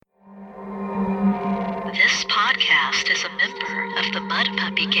the Mud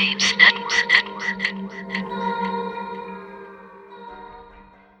Puppy Games Network.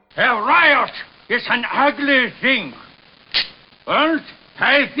 A riot is an ugly thing. And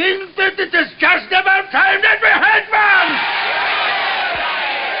I think that it is just about time that we had one!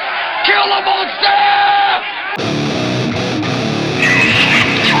 Kill the monster!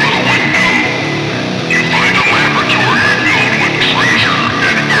 You find a laboratory filled with treasure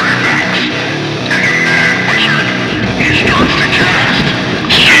and artifacts, and a mad wizard. He starts to cast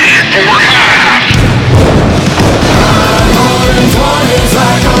C4 120's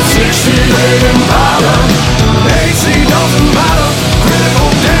like a 68 Impala. AC doesn't matter.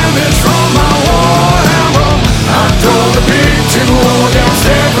 Critical damage from my warhammer. I told the beat to go against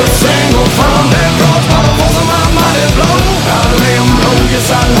every single from that cross by the force of my mighty blow. I lay 'em low,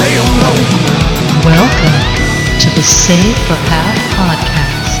 yes I lay 'em low. Welcome to the Save for Half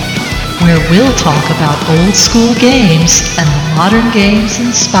podcast, where we'll talk about old school games and the modern games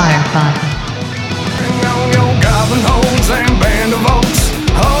inspired by them. Bring on your goblin holes and band of oaks,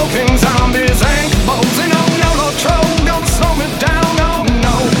 hulking zombies and kabows. And oh no, no troll, don't slow me down, oh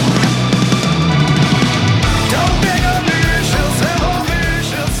no. Don't be delicious, ever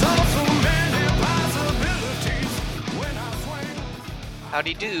vicious, so many possibilities when I swing.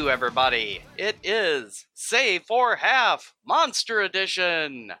 Howdy do, everybody. It is Save for Half Monster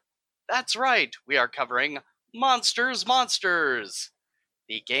Edition. That's right, we are covering Monsters,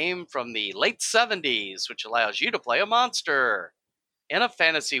 the game from the late 70s, which allows you to play a monster in a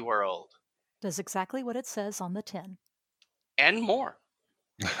fantasy world, Does exactly what it says on the tin. and more.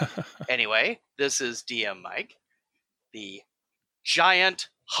 Anyway, this is DM Mike, the giant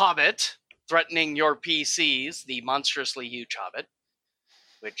hobbit threatening your PCs, the monstrously huge hobbit,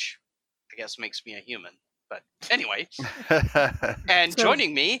 which I guess makes me a human. But anyway, and So-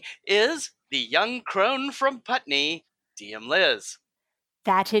 joining me is the young crone from Putney, DM Liz.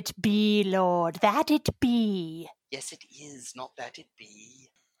 That it be, Lord, that it be. Yes, it is, not that it be.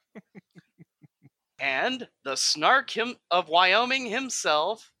 And the snark of Wyoming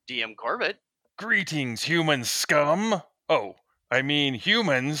himself, DM Corbett. Greetings, human scum. Oh, I mean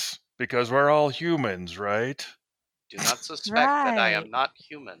humans, because we're all humans, right? Do not suspect that I am Right. not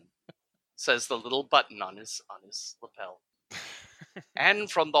human, says the little button on his lapel.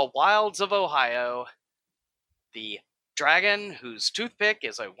 And from the wilds of Ohio, the dragon whose toothpick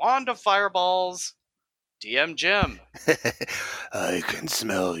is a wand of fireballs, DM Jim. I can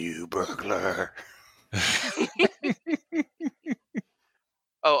smell you, burglar.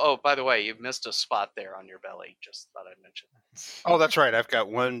 Oh, by the way, you've missed a spot there on your belly. Just thought I'd mention that. Oh, that's right. I've got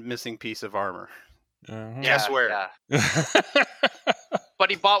one missing piece of armor. Uh-huh. Guess where? Yeah. But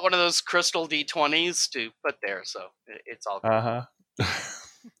he bought one of those crystal D20s to put there, so it's all good. Uh-huh.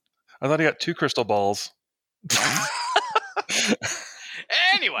 I thought he got 2 crystal balls.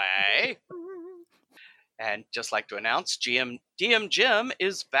 Anyway, and just like to announce, DM Jim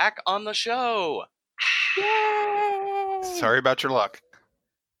is back on the show. Yay! Sorry about your luck.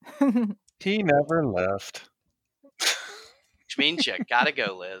 He never left. Which means you gotta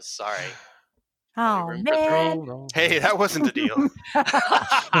go, Liz. Sorry. Oh, room for man. Hey, that wasn't the deal.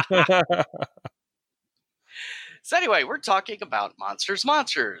 So anyway, we're talking about Monsters.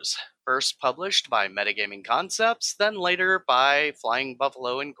 First published by Metagaming Concepts, then later by Flying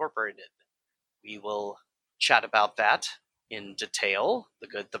Buffalo Incorporated. We will chat about that in detail, the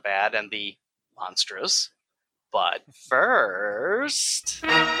good, the bad, and the monstrous. But first...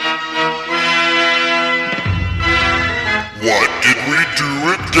 What did we do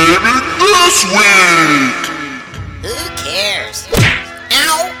at gaming this week? Who cares?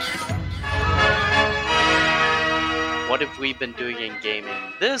 Ow! What have we been doing in gaming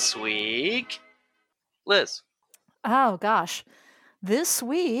this week? Liz. Oh, gosh. This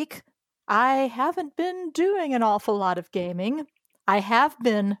week, I haven't been doing an awful lot of gaming. I have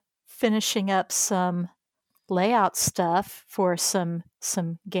been finishing up some layout stuff for some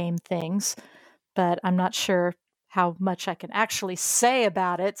game things, but I'm not sure how much I can actually say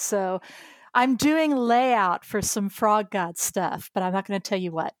about it. So I'm doing layout for some Frog God stuff, but I'm not going to tell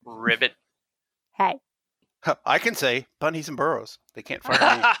you what. Ribbit. Hey. I can say bunnies and burrows. They can't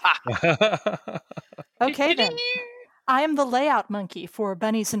fire me. Okay, then. I am the layout monkey for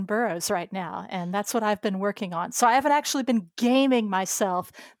Bunnies and Burrows right now, and that's what I've been working on. So I haven't actually been gaming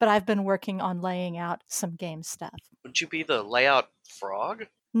myself, but I've been working on laying out some game stuff. Would you be the layout frog?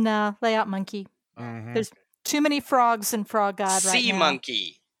 No, layout monkey. Mhm. There's too many frogs in Frog God right Sea now.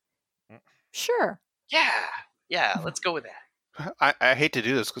 monkey. Sure. Yeah, let's go with that. I hate to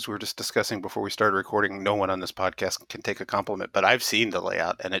do this because we were just discussing before we started recording. No one on this podcast can take a compliment, but I've seen the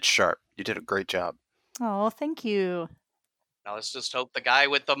layout and it's sharp. You did a great job. Oh, thank you. Now let's just hope the guy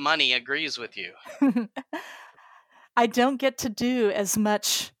with the money agrees with you. I don't get to do as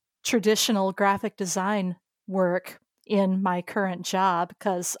much traditional graphic design work in my current job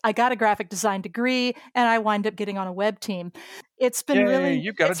because I got a graphic design degree and I wind up getting on a web team. It's been Yay, really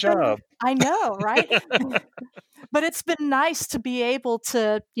you've got a it's been- job. I know, right? But it's been nice to be able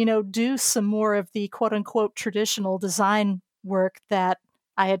to, do some more of the quote unquote traditional design work that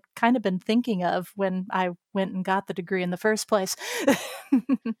I had kind of been thinking of when I went and got the degree in the first place.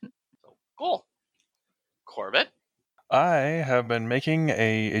 Cool. Corbett? I have been making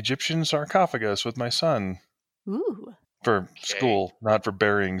a Egyptian sarcophagus with my son Ooh. for school, not for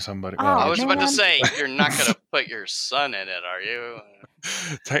burying somebody. Oh, I was about to man. say, you're not going to put your son in it, are you?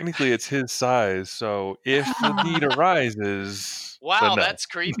 Technically, it's his size, so if the need arises, Wow, then no. that's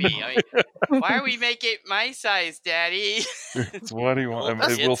creepy. Why are we making it my size, Daddy? It's what he wants.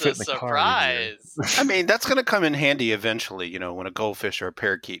 It It's will a fit in the car. easier. surprise. I mean, that's going to come in handy eventually, when a goldfish or a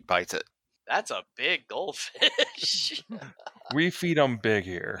parakeet bites it. That's a big goldfish. We feed them big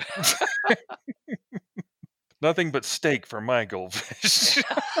here. Nothing but steak for my goldfish.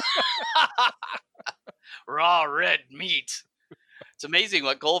 Raw red meat. It's amazing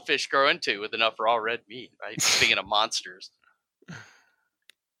what goldfish grow into with enough raw red meat, right? Speaking of monsters.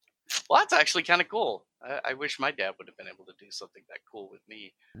 Well, that's actually kind of cool. I wish my dad would have been able to do something that cool with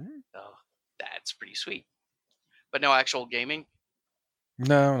me. Oh, that's pretty sweet. But no actual gaming?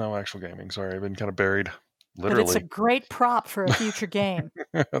 No actual gaming. Sorry, I've been kind of buried. But it's a Literally. great prop for a future game.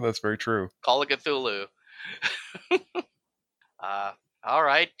 That's very true. Call of Cthulhu. All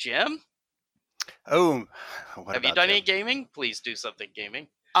right, Jim? Oh, what Have you about done them? any gaming? Please do something gaming.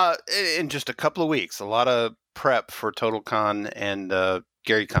 In just a couple of weeks. A lot of prep for TotalCon and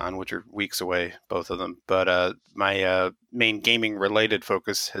GaryCon, which are weeks away, both of them. But my main gaming-related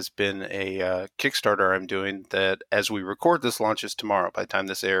focus has been a Kickstarter I'm doing that, as we record this, launches tomorrow. By the time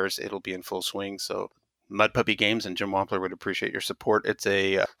this airs, it'll be in full swing. So Mud Puppy Games and Jim Wampler would appreciate your support. It's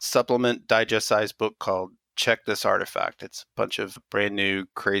a supplement digest-sized book called Check This Artifact. It's a bunch of brand new,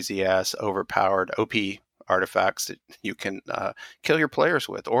 crazy-ass, overpowered OP artifacts that you can kill your players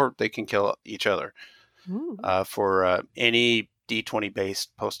with, or they can kill each other for any D20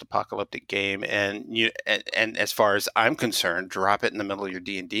 based post-apocalyptic game. And as far as I'm concerned, drop it in the middle of your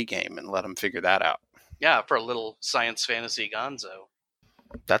D&D game and let them figure that out. Yeah, for a little science fantasy gonzo.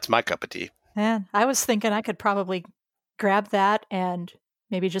 That's my cup of tea. Man, I was thinking I could probably grab that and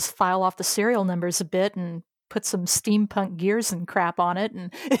maybe just file off the serial numbers a bit and put some steampunk gears and crap on it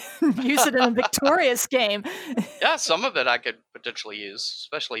and use it in a Victorious game. Yeah, some of it I could potentially use,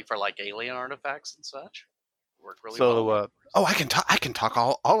 especially for like alien artifacts and such. Work really well. I can talk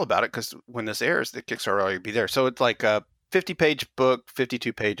all about it because when this airs, the Kickstarter will already be there. So it's like a 50-page book,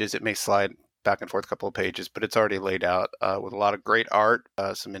 52 pages. It may slide back and forth a couple of pages, but it's already laid out with a lot of great art,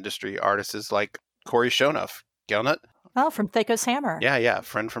 some industry artists like Corey Shonuff, Gelnut. Oh, from Thakos Hammer. Yeah, a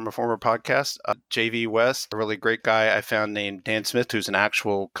friend from a former podcast. JV West, a really great guy I found named Dan Smith, who's an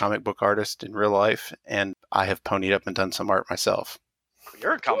actual comic book artist in real life, and I have ponied up and done some art myself.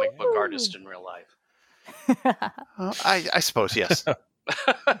 You're a comic book artist in real life. I suppose, yes.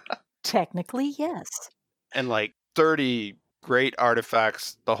 Technically, yes. And like 30 great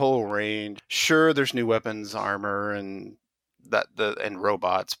artifacts, the whole range. Sure, there's new weapons, armor, and and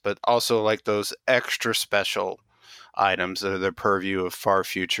robots, but also like those extra special items that are the purview of far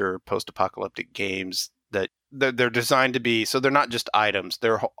future post-apocalyptic games that they're designed to be. So they're not just items;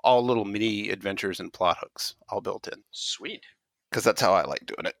 they're all little mini adventures and plot hooks, all built in. Sweet. Because that's how I like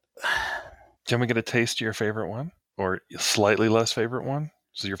doing it. Can we get a taste of your favorite one? Or slightly less favorite one?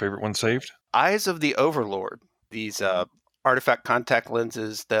 Is your favorite one saved? Eyes of the Overlord. These artifact contact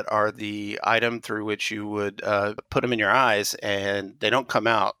lenses that are the item through which you would put them in your eyes, and they don't come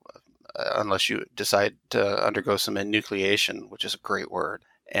out unless you decide to undergo some enucleation, which is a great word.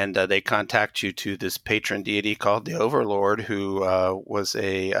 And they contact you to this patron deity called the Overlord, who was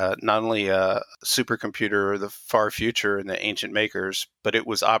not only a supercomputer of the far future in the ancient makers, but it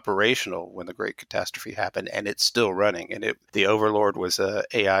was operational when the Great Catastrophe happened, and it's still running. And the Overlord was a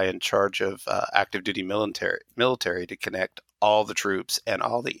AI in charge of active duty military to connect all the troops and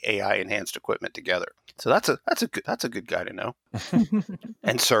all the AI enhanced equipment together. So that's a good guy to know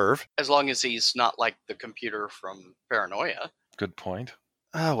and serve. As long as he's not like the computer from Paranoia. Good point.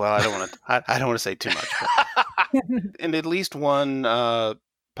 Oh well, I don't want to say too much. But in at least one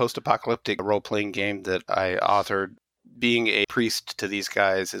post-apocalyptic role-playing game that I authored, being a priest to these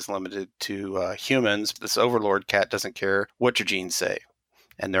guys is limited to humans. This Overlord cat doesn't care what your genes say,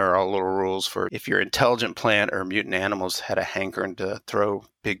 And there are all little rules for if your intelligent plant or mutant animals had a hankering to throw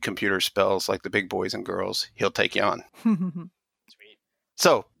big computer spells like the big boys and girls, he'll take you on. Sweet.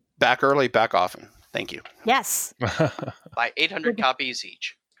 So, back early, back often. Thank you. Yes. Buy 800 copies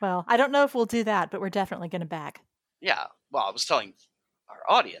each. Well, I don't know if we'll do that, but we're definitely going to bag. Yeah. Well, I was telling our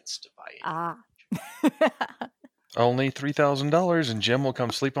audience to buy it. Ah. Only $3,000 and Jim will come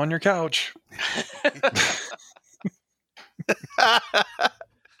sleep on your couch.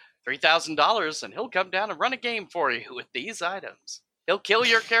 $3,000 and he'll come down and run a game for you with these items. He'll kill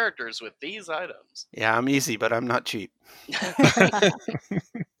your characters with these items. Yeah, I'm easy, but I'm not cheap.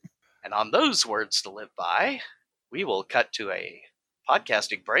 And on those words to live by, we will cut to a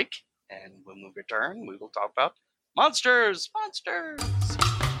podcasting break. And when we return, we will talk about monsters.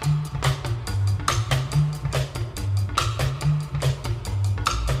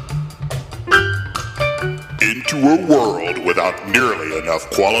 Into a world without nearly enough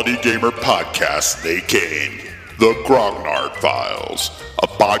quality gamer podcasts, they came. The Grognard Files, a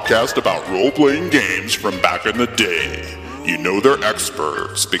podcast about role-playing games from back in the day. You know they're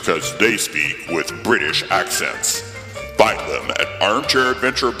experts because they speak with British accents. Find them at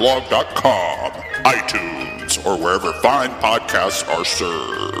armchairadventureblog.com, iTunes, or wherever fine podcasts are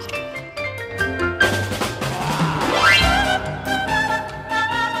served.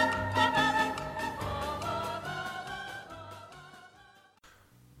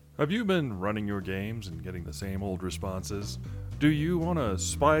 Have you been running your games and getting the same old responses? Do you want to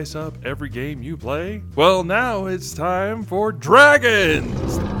spice up every game you play? Well, now it's time for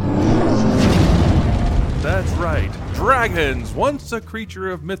Dragons! That's right, Dragons! Once a creature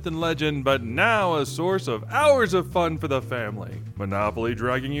of myth and legend, but now a source of hours of fun for the family. Monopoly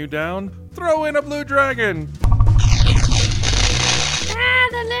dragging you down? Throw in a blue dragon!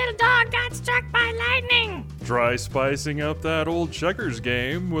 The little dog got struck by lightning. Try spicing up that old checkers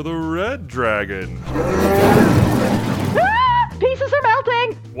game with a red dragon. Pieces are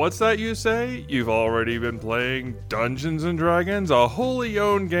melting! What's that you say? You've already been playing Dungeons & Dragons, a wholly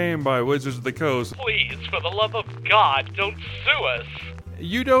owned game by Wizards of the Coast. Please, for the love of God, don't sue us.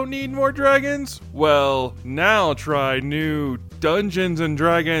 You don't need more dragons? Well, now try new Dungeons &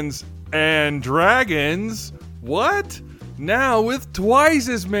 Dragons and Dragons. What? Now with twice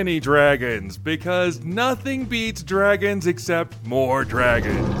as many dragons, because nothing beats dragons except more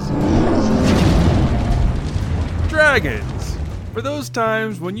dragons. Dragons! For those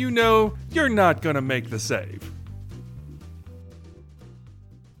times when you know you're not gonna make the save.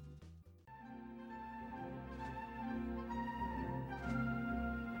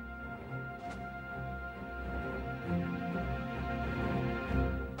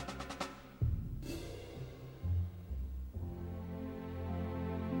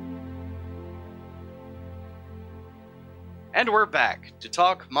 And we're back to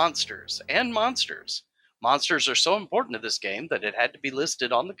talk monsters and monsters. Monsters are so important to this game that it had to be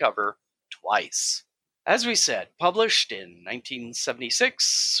listed on the cover twice. As we said, published in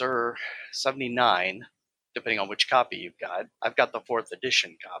 1976 or 79, depending on which copy you've got. I've got the 4th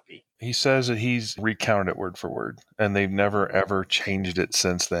edition copy. He says that he's recounted it word for word, and they've never ever changed it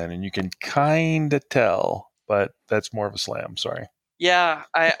since then, and you can kind of tell, but that's more of a slam, sorry. Yeah,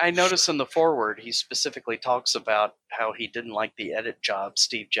 I noticed in the foreword he specifically talks about how he didn't like the edit job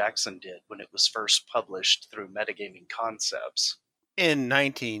Steve Jackson did when it was first published through Metagaming Concepts. In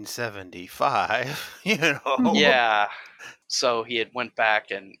 1975, you know. Yeah, so he had went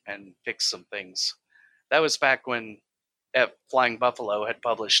back and fixed some things. That was back when Flying Buffalo had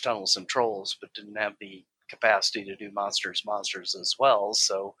published Tunnels and Trolls, but didn't have the capacity to do Monsters as well,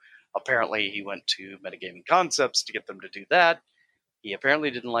 so apparently he went to Metagaming Concepts to get them to do that. He apparently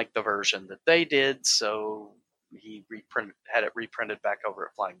didn't like the version that they did, so he had it reprinted back over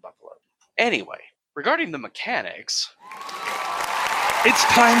at Flying Buffalo. Anyway, regarding the mechanics... It's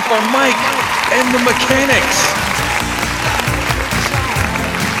time for Mike and the mechanics!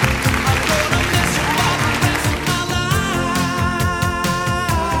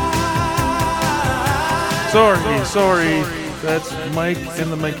 Sorry, that's Mike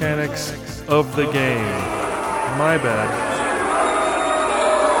and the mechanics of the game. My bad.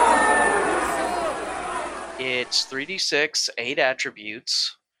 It's 3d6, 8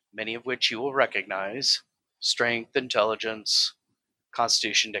 attributes, many of which you will recognize. Strength, intelligence,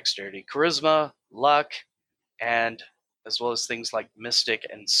 constitution, dexterity, charisma, luck, and as well as things like mystic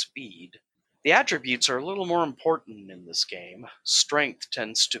and speed. The attributes are a little more important in this game. Strength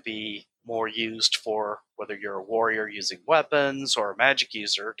tends to be more used for whether you're a warrior using weapons or a magic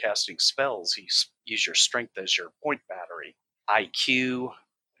user casting spells. You use your strength as your point battery. IQ,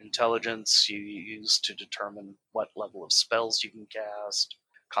 intelligence, you use to determine what level of spells you can cast.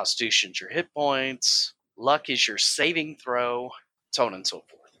 Constitution's your hit points. Luck is your saving throw. So on and so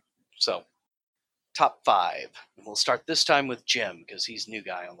forth. So, top 5. And we'll start this time with Jim, because he's new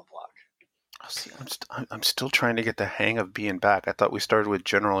guy on the block. Oh, see, I'm still trying to get the hang of being back. I thought we started with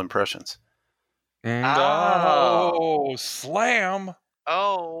general impressions. Oh, slam.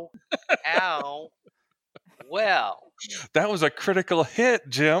 Oh, ow. Well. That was a critical hit,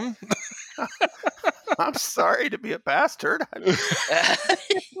 Jim. I'm sorry to be a bastard.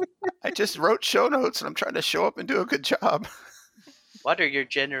 I just wrote show notes and I'm trying to show up and do a good job. What are your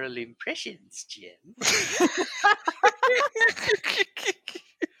general impressions, Jim?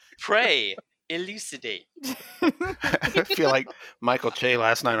 Pray, elucidate. I feel like Michael Che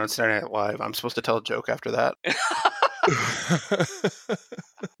last night on Saturday Night Live. I'm supposed to tell a joke after that.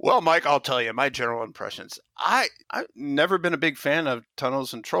 Well, Mike, I'll tell you my general impressions. I've never been a big fan of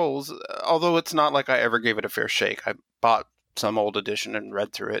Tunnels and Trolls, although it's not like I ever gave it a fair shake. I bought some old edition and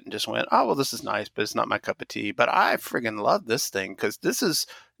read through it and just went, oh, well, this is nice, but it's not my cup of tea. But I friggin' love this thing because this is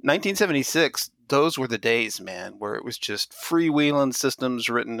 1976. Those were the days, man, where it was just freewheeling systems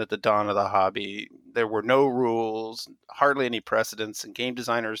written at the dawn of the hobby. There were no rules, hardly any precedents, and game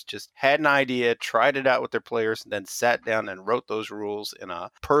designers just had an idea, tried it out with their players, and then sat down and wrote those rules in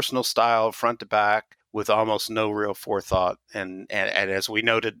a personal style, front to back, with almost no real forethought. And as we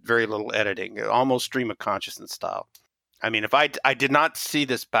noted, very little editing, almost stream of consciousness style. I mean, if I did not see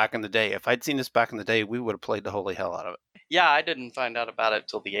this back in the day, if I'd seen this back in the day, we would have played the holy hell out of it. Yeah, I didn't find out about it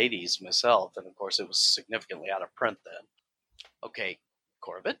till the 80s myself, and of course it was significantly out of print then. Okay,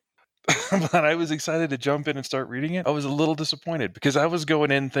 Corbett? But I was excited to jump in and start reading it. I was a little disappointed because I was going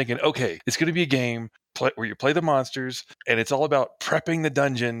in thinking, okay, it's going to be a game where you play the monsters, and it's all about prepping the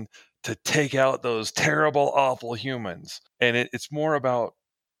dungeon to take out those terrible, awful humans. And it's more about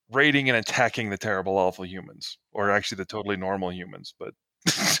raiding and attacking the terrible, awful humans, or actually the totally normal humans, but...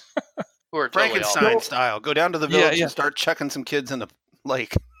 Who are totally Frankenstein style. Go down to the village and start chucking some kids in the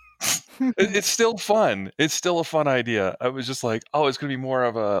lake. It's still fun. It's still a fun idea. I was just like, oh, it's going to be more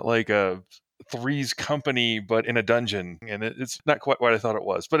of a Three's Company, but in a dungeon. And it's not quite what I thought it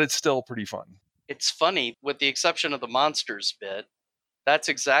was, but it's still pretty fun. It's funny, with the exception of the monsters bit, that's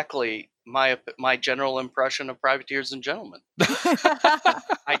exactly my general impression of Privateers and Gentlemen.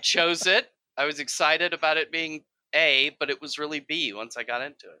 I chose it. I was excited about it being A, but it was really B once I got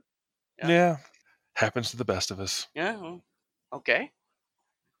into it. Yeah. Happens to the best of us. Yeah. Okay.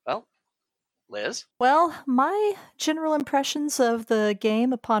 Well, Liz? Well, my general impressions of the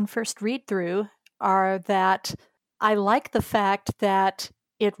game upon first read through are that I like the fact that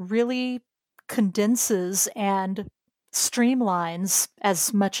it really condenses and streamlines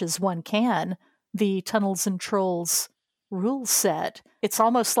as much as one can the Tunnels and Trolls rule set. It's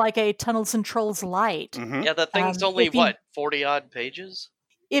almost like a Tunnels and Trolls light. Mm-hmm. Yeah, that thing's only, 40-odd pages?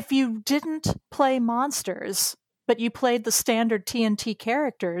 If you didn't play monsters, but you played the standard TNT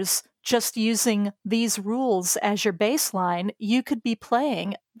characters, just using these rules as your baseline, you could be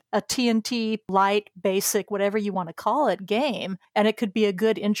playing a TNT light, basic, whatever you want to call it, game, and it could be a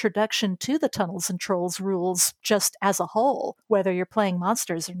good introduction to the Tunnels and Trolls rules just as a whole, whether you're playing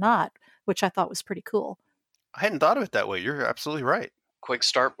monsters or not, which I thought was pretty cool. I hadn't thought of it that way. You're absolutely right. Quick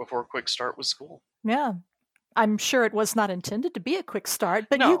start before quick start was cool. Yeah. I'm sure it was not intended to be a quick start,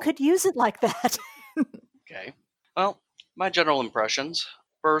 but you could use it like that. Okay. Well, my general impressions.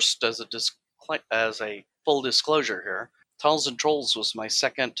 First, as a full disclosure here, Tunnels and Trolls was my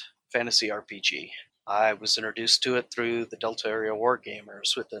second fantasy RPG. I was introduced to it through the Delta Area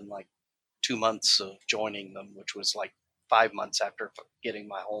Wargamers within 2 months of joining them, which was 5 months after getting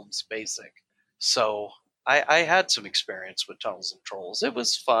my Holmes Basic. So I had some experience with Tunnels and Trolls. It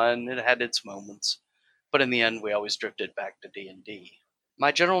was fun. It had its moments. But in the end, we always drifted back to D&D.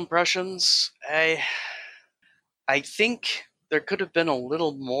 My general impressions, I think there could have been a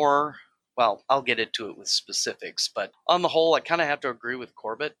little more, well, I'll get into it with specifics, but on the whole, I kind of have to agree with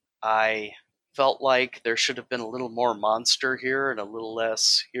Corbett. I felt like there should have been a little more monster here and a little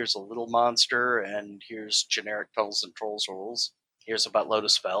less, here's a little monster and here's generic Tunnels and Trolls rules. Here's a buttload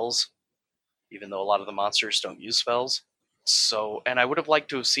of spells, even though a lot of the monsters don't use spells. So, and I would have liked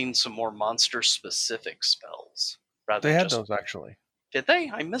to have seen some more monster-specific spells. They had those, actually. Did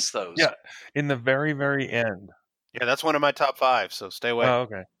they? I missed those. Yeah, in the very, very end. Yeah, that's one of my top 5, so stay away. Oh,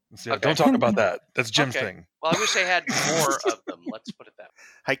 okay. Okay. Don't talk about that. That's Jim's thing. Well, I wish they had more of them. Let's put it that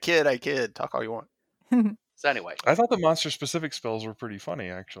way. I kid. Talk all you want. So anyway. I thought the monster-specific spells were pretty funny,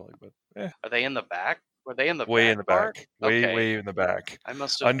 actually, but Are they in the back? Were they in the way back in the part? back. Way in the back. I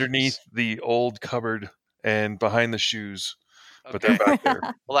must have underneath the old cupboard and behind the shoes. Okay. But they're back there.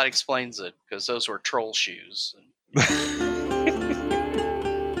 Well, that explains it, because those were troll shoes.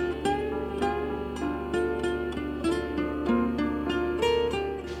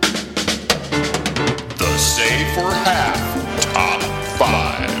 Save for Half Top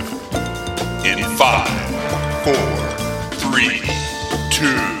 5. In 5, 4, 3, 2.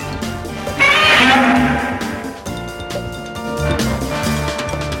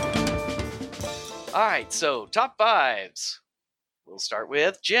 All right, so top fives. We'll start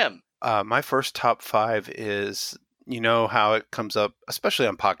with Jim. My first top 5 is, you know how it comes up, especially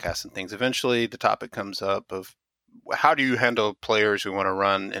on podcasts and things. Eventually, the topic comes up of how do you handle players who want to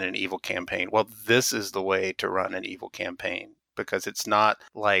run in an evil campaign? Well, this is the way to run an evil campaign, because it's not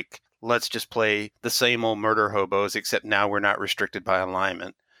like, let's just play the same old murder hobos, except now we're not restricted by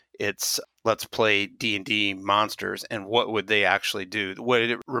alignment. It's let's play D&D monsters, and what would they actually do? What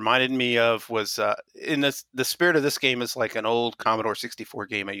it reminded me of was, in this, the spirit of this game is like an old Commodore 64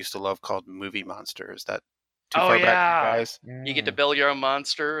 game I used to love called Movie Monster. Is that too far back, you guys? You get to build your own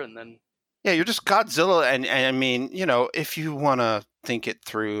monster, and then... Yeah, you're just Godzilla, and I mean, you know, if you want to think it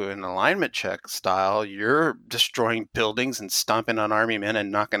through an alignment check style, you're destroying buildings and stomping on army men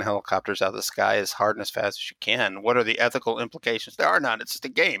and knocking helicopters out of the sky as hard and as fast as you can. What are the ethical implications? There are none. It's just a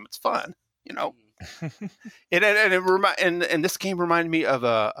game. It's fun, you know. And this game reminded me of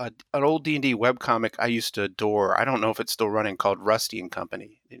an old D&D webcomic I used to adore. I don't know if it's still running, called Rusty and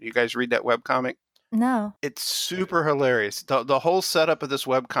Company. Did you guys read that webcomic? No. It's super hilarious. The whole setup of this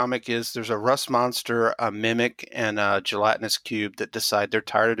webcomic is there's a rust monster, a mimic, and a gelatinous cube that decide they're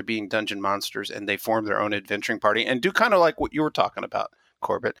tired of being dungeon monsters, and they form their own adventuring party and do kind of like what you were talking about,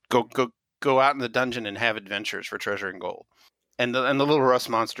 Corbett. Go out in the dungeon and have adventures for treasure and gold. And the little rust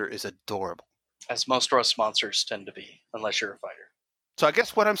monster is adorable. As most rust monsters tend to be, unless you're a fighter. So I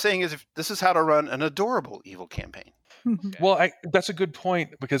guess what I'm saying is, if this is how to run an adorable evil campaign. Well, that's a good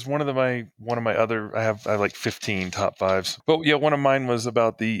point, because one of my other I have like 15 top 5s. But yeah, one of mine was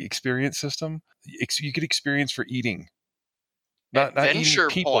about the experience system. You get experience for eating, not Adventure eating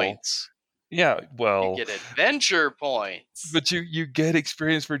people. points. Yeah, well, You get adventure points. but you get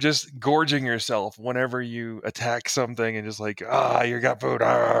experience for just gorging yourself whenever you attack something and just like, you got food.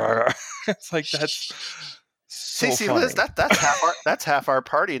 It's like that's so See, funny. Liz, that's half our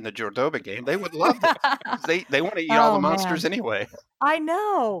party in the Jordoba game. They would love that. They want to eat all the monsters anyway. I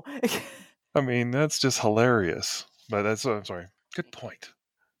know. I mean, that's just hilarious. But I'm sorry. Good point.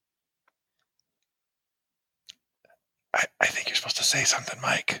 I think you're supposed to say something,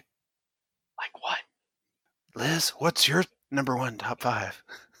 Mike. Like what? Liz, what's your number 1 top 5?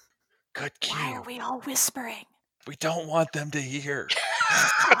 Good cue. Why are we all whispering? We don't want them to hear.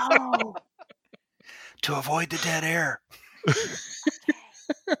 Oh. To avoid the dead air.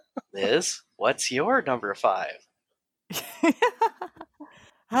 Liz, what's your number 5?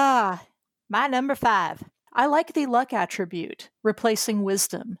 My number 5. I like the luck attribute, replacing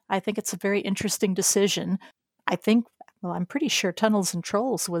wisdom. I think it's a very interesting decision. I'm pretty sure Tunnels and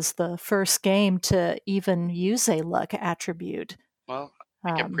Trolls was the first game to even use a luck attribute. Well,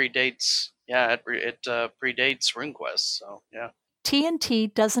 I think it predates. Yeah, it predates RuneQuest. So yeah.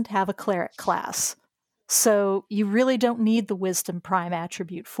 TNT doesn't have a cleric class, so you really don't need the Wisdom Prime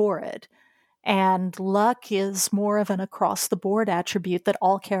attribute for it. And luck is more of an across-the-board attribute that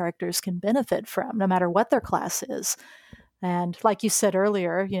all characters can benefit from, no matter what their class is. And like you said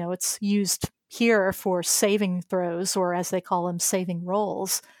earlier, it's used here for saving throws, or as they call them, saving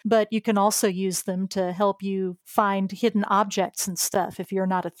rolls. But you can also use them to help you find hidden objects and stuff if you're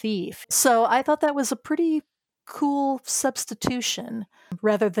not a thief. So I thought that was a pretty cool substitution,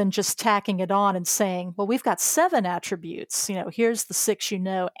 rather than just tacking it on and saying, well, we've got 7 attributes, here's the 6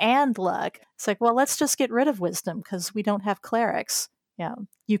 and luck. It's like, well, let's just get rid of wisdom because we don't have clerics.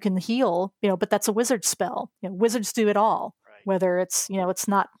 You can heal, but that's a wizard spell. Wizards do it all, right. Whether it's, it's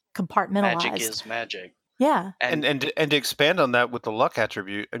not compartmentalized. Magic is magic. Yeah. And to expand on that with the luck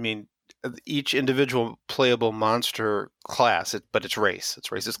attribute, I mean, each individual playable monster class, but it's race.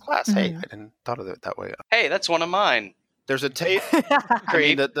 It's race's class. Mm-hmm. Hey, I didn't thought of it that way. Hey, that's one of mine. There's a tape. I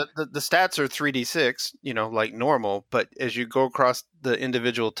mean, the stats are 3d6, like normal. But as you go across the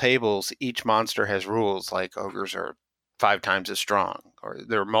individual tables, each monster has rules. Like ogres are 5 times as strong, or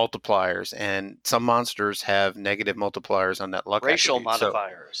there are multipliers, and some monsters have negative multipliers on that luck racial attribute.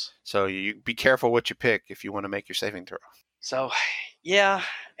 modifiers. So you be careful what you pick if you want to make your saving throw. So, yeah,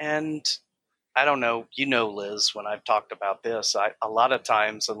 and I don't know, Liz, when I've talked about this, a lot of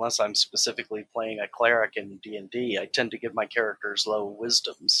times, unless I'm specifically playing a cleric in D&D, I tend to give my characters low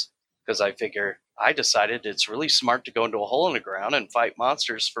wisdoms, because I decided it's really smart to go into a hole in the ground and fight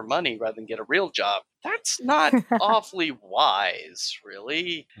monsters for money rather than get a real job. That's not awfully wise,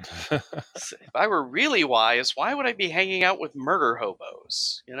 really. If I were really wise, why would I be hanging out with murder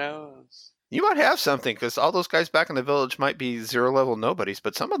hobos, You might have something, because all those guys back in the village might be 0-level nobodies,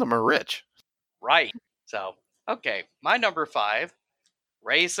 but some of them are rich. Right. So, okay, my number 5,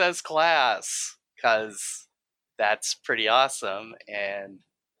 race as class, because that's pretty awesome, and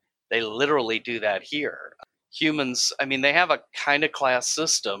they literally do that here. Humans, I mean, they have a kind of class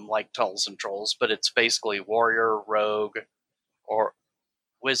system like Tunnels and Trolls, but it's basically warrior, rogue, or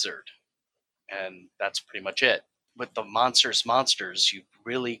wizard, and that's pretty much it. With the monsters, you've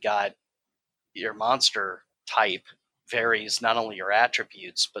really got your monster type varies not only your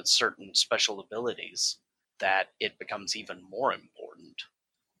attributes, but certain special abilities that it becomes even more important.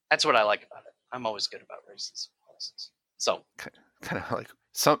 That's what I like about it. I'm always good about races. So, kind of like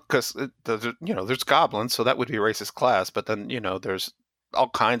some, because there's goblins, so that would be racist class, but then, there's all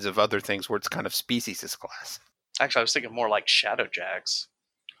kinds of other things where it's kind of speciesist class. Actually, I was thinking more like Shadowjacks,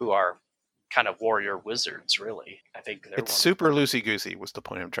 who are kind of warrior wizards, really. I think they're It's super loosey-goosey was the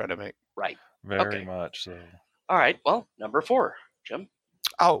point I'm trying to make. Right. Very much so. All right, well, number 4, Jim.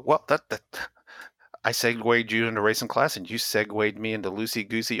 Oh, well, that I segued you into racing class, and you segued me into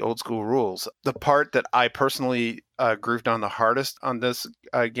loosey-goosey old school rules. The part that I personally grooved on the hardest on this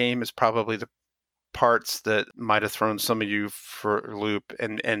game is probably the parts that might have thrown some of you for a loop.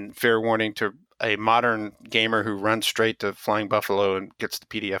 And fair warning to a modern gamer who runs straight to Flying Buffalo and gets the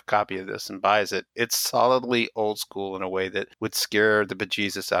PDF copy of this and buys it. It's solidly old school in a way that would scare the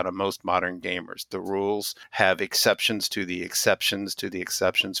bejesus out of most modern gamers. The rules have exceptions to the exceptions to the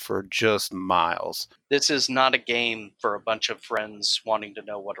exceptions for just miles. This is not a game for a bunch of friends wanting to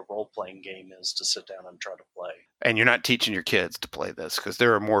know what a role-playing game is to sit down and try to play. And you're not teaching your kids to play this, because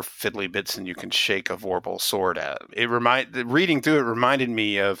there are more fiddly bits than you can shake a Vorpal sword at. Reading through it reminded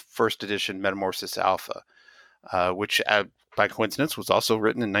me of first edition Metamorphosis Alpha, which by coincidence was also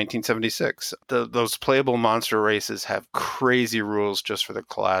written in 1976. Those playable monster races have crazy rules just for the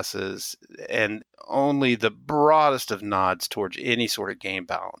classes, and only the broadest of nods towards any sort of game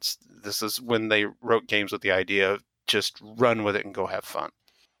balance. This is when they wrote games with the idea of just run with it and go have fun.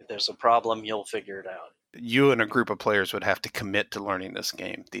 If there's a problem, you'll figure it out. You and a group of players would have to commit to learning this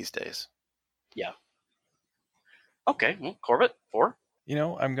game these days. Yeah. Okay, well, Corbett, 4?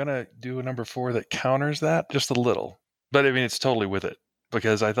 I'm going to do a number 4 that counters that just a little. But I mean, it's totally with it.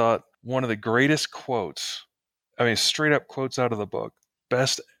 Because I thought one of the greatest quotes, straight up quotes out of the book,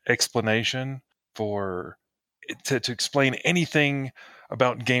 best explanation to explain anything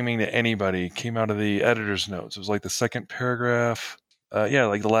about gaming to anybody came out of the editor's notes. It was like the second paragraph.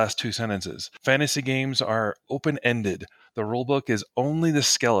 Like the last 2 sentences. Fantasy games are open-ended. The rulebook is only the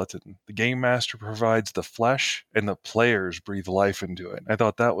skeleton. The game master provides the flesh, and the players breathe life into it. I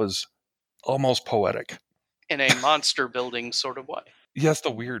thought that was almost poetic. In a monster building sort of way. Yeah, that's the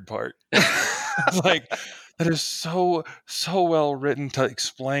weird part. It's like, that is so well written to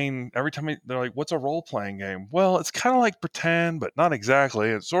explain. Every time they're like, what's a role-playing game? Well, it's kind of like pretend, but not exactly.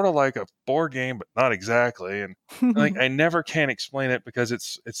 It's sort of like a board game, but not exactly. And I never can explain it because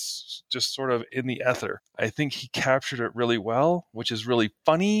it's just sort of in the ether. I think he captured it really well, which is really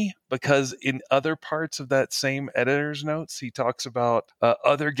funny because in other parts of that same editor's notes, he talks about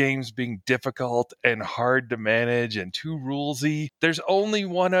other games being difficult and hard to manage and too rulesy. There's only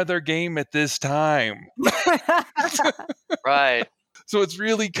one other game at this time. Right. So it's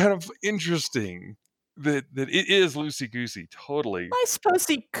really kind of interesting that it is loosey-goosey, totally. I suppose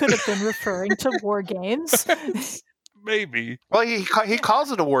he could have been referring to war games. Maybe. Well, he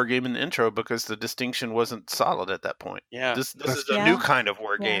calls it a war game in the intro because the distinction wasn't solid at that point. Yeah. This is a new kind of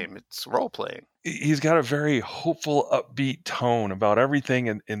war game. It's role-playing. He's got a very hopeful, upbeat tone about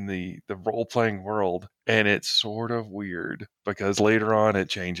everything in the role-playing world, and it's sort of weird because later on it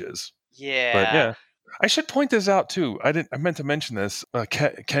changes. Yeah. But yeah. I should point this out too. I meant to mention this.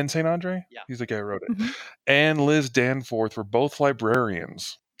 Ken St. Andre? Yeah. He's the guy who wrote it. Mm-hmm. And Liz Danforth were both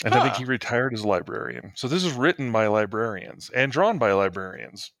librarians. And I think he retired as a librarian. So this is written by librarians and drawn by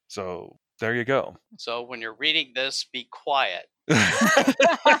librarians. So there you go. So when you're reading this, be quiet.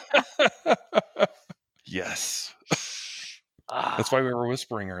 Yes. That's why we were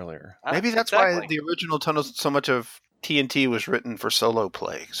whispering earlier. Maybe that's why the original Tunnels, so much of TNT was written for solo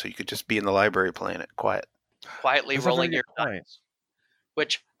play, so you could just be in the library playing it quietly rolling your dice.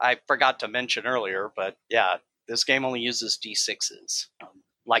 Which I forgot to mention earlier, but yeah, this game only uses D6s,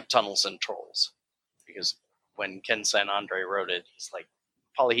 like Tunnels and Trolls. Because when Ken St. Andre wrote it, he's like,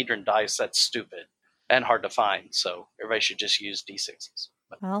 polyhedron dice, that's stupid and hard to find, so everybody should just use D6s.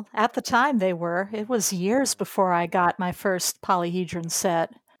 Well, at the time they were. It was years before I got my first polyhedron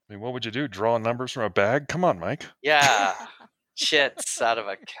set. I mean, what would you do? Draw numbers from a bag? Come on, Mike. Yeah. Shits out of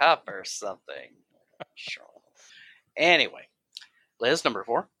a cup or something. Sure. Anyway, Liz, number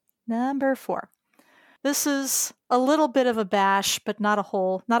 4. Number 4. This is a little bit of a bash, but not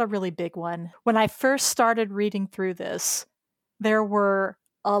a really big one. When I first started reading through this, there were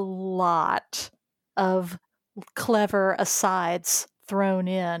a lot of clever asides thrown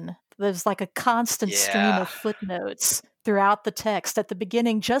in. There's like a constant stream of footnotes throughout the text at the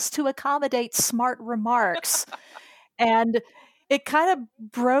beginning just to accommodate smart remarks. And it kind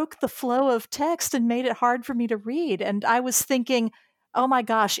of broke the flow of text and made it hard for me to read. And I was thinking, oh my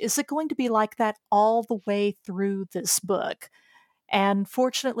gosh, is it going to be like that all the way through this book? And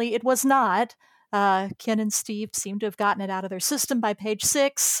fortunately, it was not. Ken and Steve seem to have gotten it out of their system by page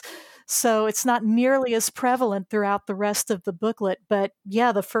 6, so it's not nearly as prevalent throughout the rest of the booklet. But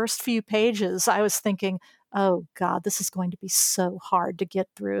yeah, the first few pages, I was thinking, oh God, this is going to be so hard to get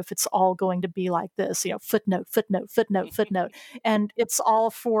through if it's all going to be like this, footnote, footnote, footnote, footnote. And it's all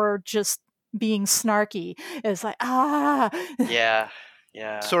for just being snarky. It's like, Yeah.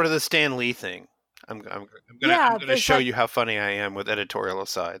 Sort of the Stan Lee thing. I'm gonna show you how funny I am with editorial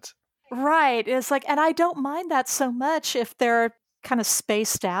asides. Right. It's like, and I don't mind that so much if they're kind of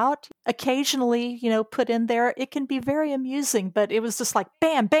spaced out. Occasionally, put in there, it can be very amusing, but it was just like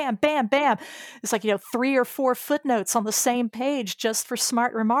bam, bam, bam, bam. It's like, 3 or 4 footnotes on the same page just for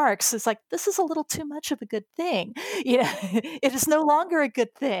smart remarks. It's like, this is a little too much of a good thing. It is no longer a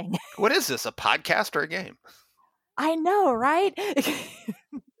good thing. What is this, a podcast or a game? I know, right?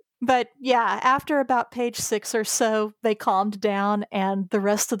 But yeah, after about page 6 or so, they calmed down and the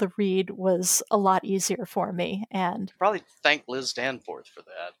rest of the read was a lot easier for me. And probably thank Liz Danforth for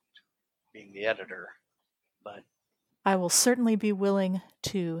that, being the editor. But I will certainly be willing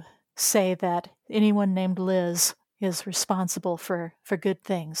to say that anyone named Liz is responsible for good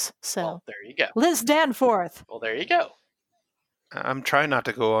things. So well, there you go. Liz Danforth. Well, there you go. I'm trying not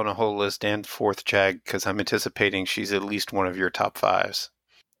to go on a whole Liz Danforth jag because I'm anticipating she's at least one of your top 5s.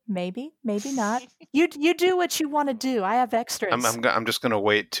 Maybe not. You do what you want to do. I have extras. I'm just going to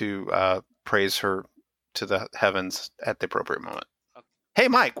wait to praise her to the heavens at the appropriate moment. Okay. Hey,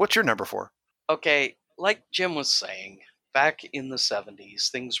 Mike, what's your number 4? Okay, like Jim was saying, back in the 70s,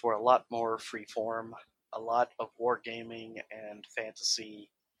 things were a lot more freeform. A lot of wargaming and fantasy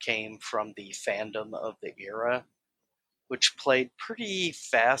came from the fandom of the era, which played pretty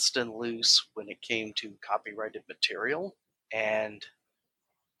fast and loose when it came to copyrighted material. And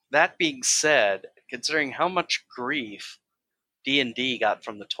that being said, considering how much grief D&D got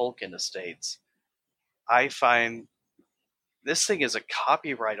from the Tolkien estates, I find this thing is a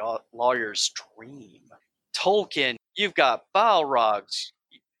copyright lawyer's dream. Tolkien, you've got Balrogs,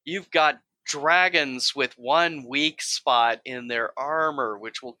 you've got dragons with one weak spot in their armor,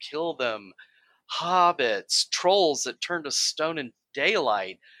 which will kill them, hobbits, trolls that turn to stone in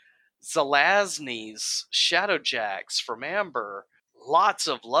daylight, Zelazny's, Shadowjacks from Amber, lots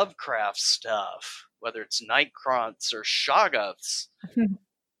of Lovecraft stuff, whether it's Nightcrawns or Shoggoths.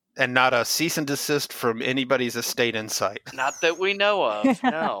 And not a cease and desist from anybody's estate in sight. Not that we know of,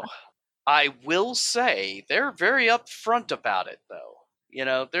 no. I will say they're very upfront about it,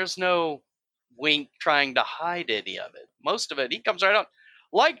 though. There's no wink trying to hide any of it. Most of it, he comes right out,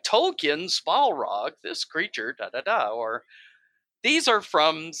 like Tolkien's Balrog, this creature, da-da-da, or these are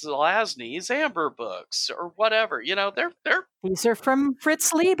from Zelazny's Amber books, or whatever. They're these are from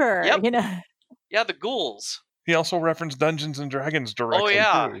Fritz Lieber. Yep. Yeah, the ghouls. He also referenced Dungeons and Dragons directly. Oh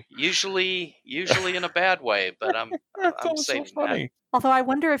yeah, too. usually in a bad way, but I'm saving so funny. that. Although I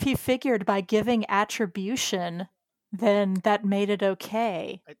wonder if he figured by giving attribution, then that made it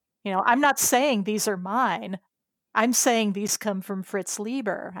okay. I'm not saying these are mine. I'm saying these come from Fritz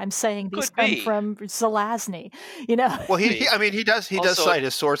Lieber. I'm saying these come from Zelazny. Well, he does Also, cite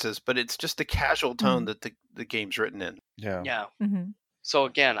his sources, but it's just the casual tone that the game's written in. Yeah. Mm-hmm. So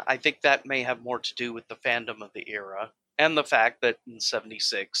again, I think that may have more to do with the fandom of the era and the fact that in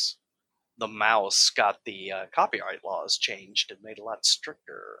 '76, the mouse got the copyright laws changed and made a lot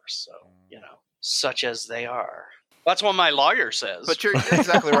stricter. So, such as they are. That's what my lawyer says. But you're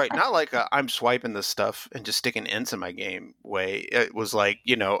exactly right. Not like I'm swiping this stuff and just sticking ints in my game way. It was like,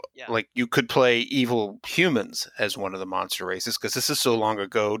 like you could play evil humans as one of the monster races because this is so long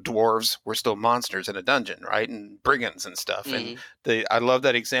ago. Dwarves were still monsters in a dungeon, right? And brigands and stuff. Mm-hmm. And I love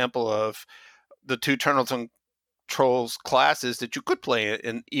that example of the 2 Turtleton Trolls classes that you could play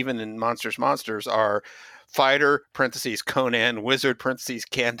in, even in Monsters are Fighter, parentheses, Conan, Wizard, parentheses,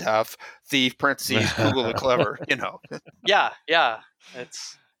 Gandalf, Thief, parentheses, Google the Clever, Yeah.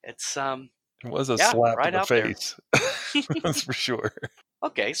 It's It was a slap right in the out face. That's for sure.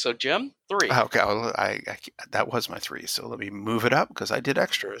 Okay, so Jim, 3. Okay, well, I that was my 3, so let me move it up because I did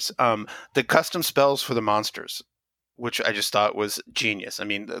extras. The custom spells for the monsters which I just thought was genius. I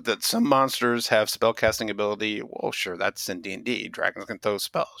mean, that some monsters have spellcasting ability. Well, sure, that's in D&D. Dragons can throw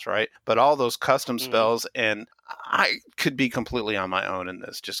spells, right? But all those custom spells, and I could be completely on my own in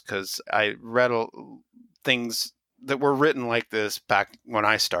this just because I read things that were written like this back when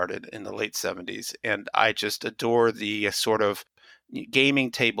I started in the late 70s, and I just adore the sort of gaming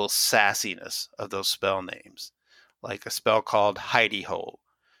table sassiness of those spell names, like a spell called Hidey Hole.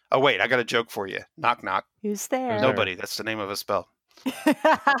 Oh, wait, I got a joke for you. Knock, knock. Who's there? Nobody. That's the name of a spell.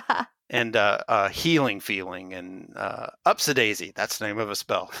 And Healing Feeling and Upsidaisy. That's the name of a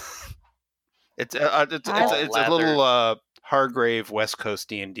spell. It's a little Hargrave West Coast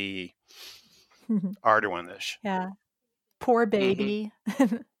D&D Arduin-ish. Yeah. Poor baby.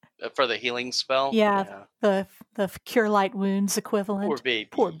 For the healing spell? Yeah. The Cure Light Wounds equivalent. Poor baby.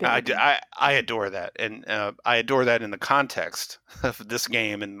 Poor baby. I adore that. And I adore that in the context of this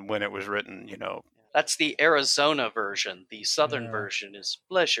game and when it was written, you know. That's the Arizona version. The southern version is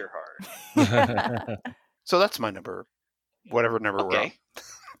Bless Your Heart. So that's my number. Whatever number we're on.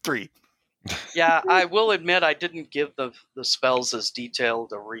 3. Yeah, I will admit I didn't give the spells as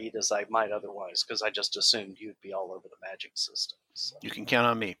detailed a read as I might otherwise, because I just assumed you'd be all over the magic system. So. You can count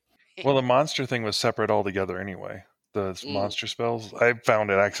on me. Well, the monster thing was separate altogether anyway. The monster spells, I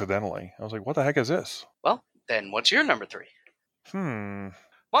found it accidentally. I was like, what the heck is this? Well, then what's your number 3?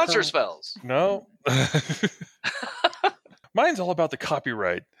 Monster spells. No. Mine's all about the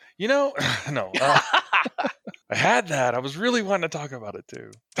copyright. You know, no. I had that. I was really wanting to talk about it too.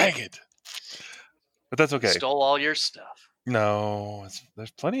 Dang it. But that's okay. Stole all your stuff. No, there's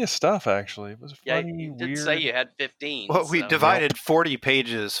plenty of stuff, actually. It was funny, you did weird. say you had 15. Well, we divided 40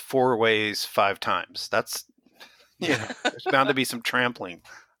 pages 4 ways 5 times. That's, there's bound to be some trampling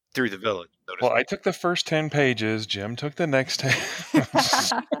through the village. Well, I took the first 10 pages. Jim took the next 10.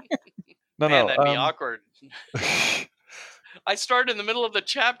 Man, that'd be awkward. I started in the middle of the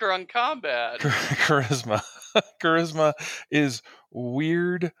chapter on combat. Charisma. Charisma is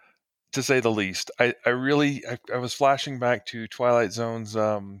weird, to say the least. I was flashing back to Twilight Zone's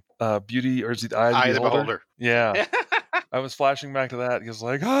Beauty, or is it Eye of the Beholder? Yeah. I was flashing back to that because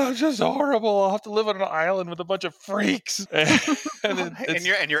it's just horrible. I'll have to live on an island with a bunch of freaks.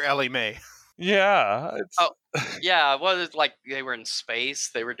 And you're Ellie Mae. Yeah. Well, it's like they were in space.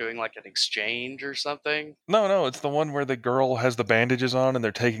 They were doing like an exchange or something. No, it's the one where the girl has the bandages on and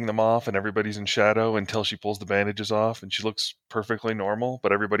they're taking them off and everybody's in shadow until she pulls the bandages off and she looks perfectly normal,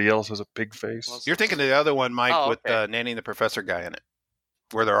 but everybody else has a pig face. You're thinking of the other one, Mike, with Nanny and the Professor guy in it,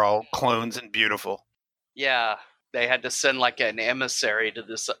 where they're all clones and beautiful. Yeah, they had to send like an emissary to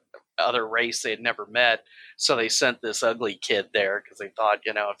this other race they had never met, so they sent this ugly kid there because they thought,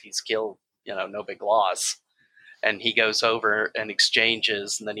 if he's killed, no big loss. And he goes over and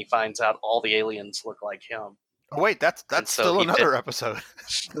exchanges, and then he finds out all the aliens look like him. Oh, wait, that's still another episode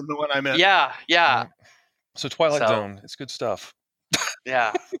than the one I meant. Yeah. So Twilight Zone, it's good stuff.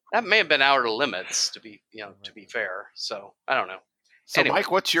 Yeah, that may have been Outer Limits, to be fair. So I don't know. So anyway.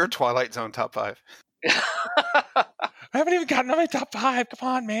 Mike, what's your Twilight Zone top 5? I haven't even gotten on my top 5. Come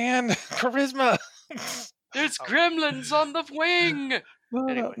on, man. Charisma. There's gremlins on the wing.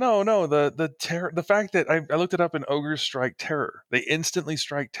 No. The terror. The fact that I looked it up, and ogres strike terror. They instantly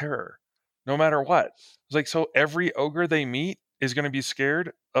strike terror, no matter what. It's like, so every ogre they meet is going to be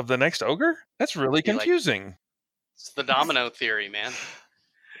scared of the next ogre. That's really confusing. It's the domino theory, man.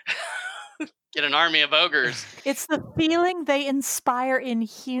 Get an army of ogres. It's the feeling they inspire in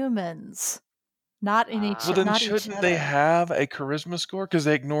humans. Not in each other. Well, then shouldn't they have a charisma score? Because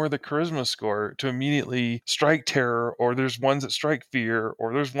they ignore the charisma score to immediately strike terror, or there's ones that strike fear,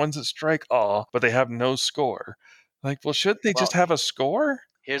 or there's ones that strike awe, but they have no score. Shouldn't they just have a score?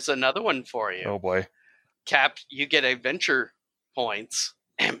 Here's another one for you. Oh, boy. You get adventure points,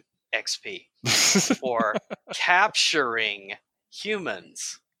 XP, for capturing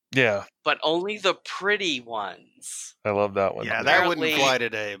humans. Yeah. But only the pretty ones. I love that one. Yeah, that wouldn't fly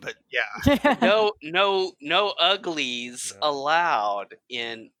today, but yeah. No uglies allowed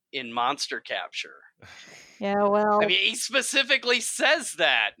in monster capture. Yeah, well. I mean, he specifically says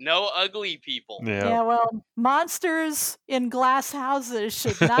that. No ugly people. Yeah, well, monsters in glass houses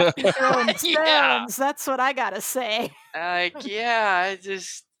should not be throwing stones. Yeah. That's what I gotta say.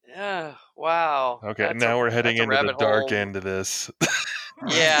 Wow. Okay, now we're heading into the dark end of this.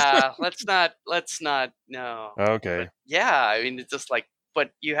 Yeah, let's not, no. Okay. But I mean, it's just like,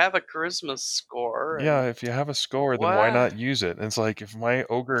 but you have a charisma score. Yeah, if you have a score, then why not use it? And it's like, if my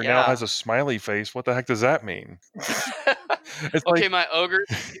ogre now has a smiley face, what the heck does that mean? It's okay, my ogre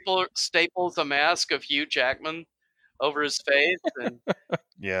staples a mask of Hugh Jackman over his face. And...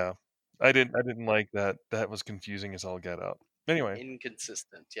 Yeah. I didn't like that. That was confusing as all get out. Anyway.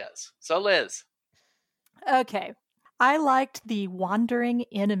 Inconsistent, yes. So, Liz. Okay. I liked the wandering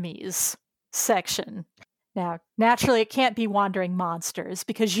enemies section. Now, naturally, it can't be wandering monsters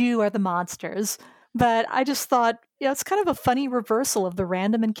because you are the monsters. But I just thought, it's kind of a funny reversal of the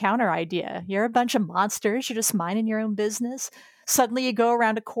random encounter idea. You're a bunch of monsters, you're just minding your own business. Suddenly you go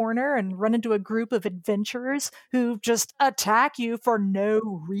around a corner and run into a group of adventurers who just attack you for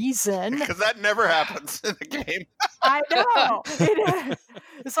no reason. Because that never happens in the game. I know.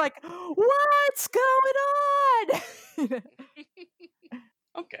 It's like, what's going on?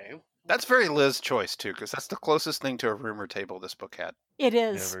 Okay. That's very Liz choice, too, because that's the closest thing to a rumor table this book had. It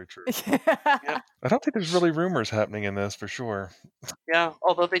is. Yeah, very true. I don't think there's really rumors happening in this, for sure. Yeah,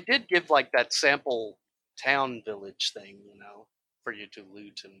 although they did give, like, that sample town village thing, for you to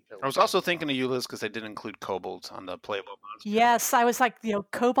loot and pillage. I was also thinking of you, Liz, because they did include kobolds on the playable monster. Yes, I was like,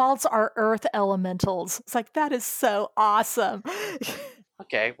 kobolds are earth elementals. It's like, that is so awesome.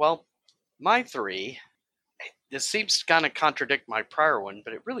 Okay, well, my 3, this seems to kind of contradict my prior one,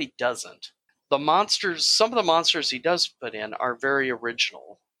 but it really doesn't. The monsters, some of the monsters he does put in are very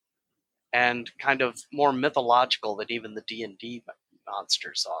original and kind of more mythological than even the D&D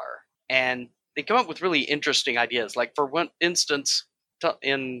monsters are. And they come up with really interesting ideas. Like, for one instance,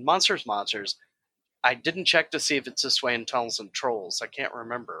 in Monsters, I didn't check to see if it's this way in Tunnels and Trolls. I can't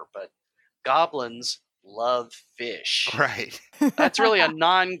remember, but goblins love fish. Right. That's really a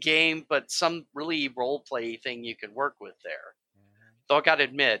non-game, but some really role-play thing you can work with there. Though I gotta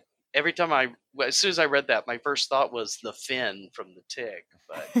admit, every time as soon as I read that, my first thought was the fin from the Tig.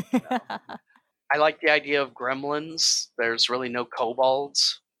 But I like the idea of gremlins. There's really no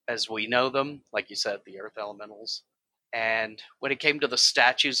kobolds as we know them, like you said, the earth elementals. And when it came to the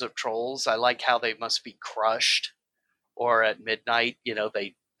statues of trolls, I like how they must be crushed, or at midnight,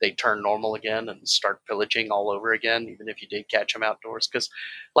 they turn normal again and start pillaging all over again, even if you did catch them outdoors. Because,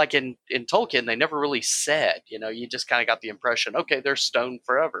 like in Tolkien, they never really said, you just kind of got the impression, okay, they're stoned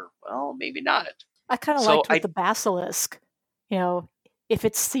forever. Well, maybe not. I kind of liked with the basilisk. If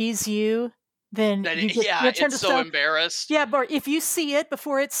it sees you, then you turn it's so embarrassed. Yeah, but if you see it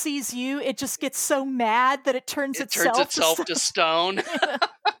before it sees you, it just gets so mad that it turns itself to stone.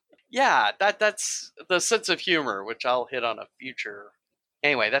 Yeah, that's the sense of humor, which I'll hit on a future.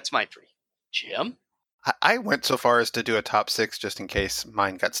 Anyway, that's my 3. Jim? I went so far as to do a top 6 just in case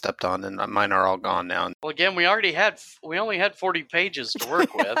mine got stepped on, and mine are all gone now. Well, again, we only had 40 pages to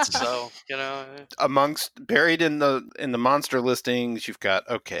work with, so amongst buried in the monster listings, you've got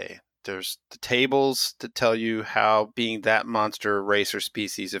there's the tables to tell you how being that monster, race, or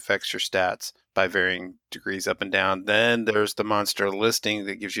species affects your stats by varying degrees up and down. Then there's the monster listing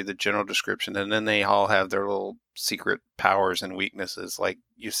that gives you the general description, and then they all have their little secret powers and weaknesses. Like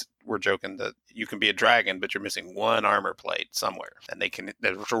we're joking that you can be a dragon, but you're missing one armor plate somewhere, and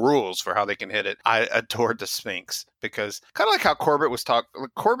there's rules for how they can hit it. I adored the Sphinx because kind of like how Corbett was talking.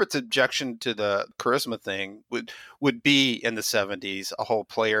 Corbett's objection to the charisma thing would be in the 70s a whole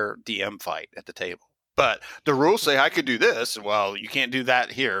player DM fight at the table. But the rules say I could do this. Well, you can't do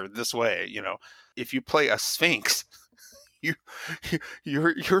that here this way. If you play a Sphinx, you're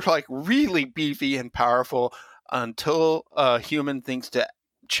like really beefy and powerful until a human thinks to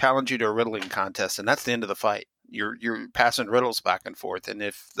challenge you to a riddling contest, and that's the end of the fight. You're passing riddles back and forth, and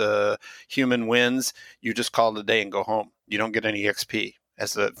if the human wins, you just call it a day and go home. You don't get any XP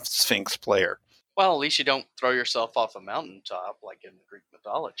as a Sphinx player. Well, at least you don't throw yourself off a mountaintop like in Greek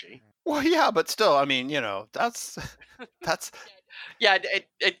mythology. Well, yeah, but still, I mean, that's yeah,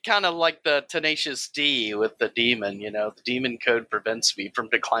 it kind of like the Tenacious D with the demon. The demon code prevents me from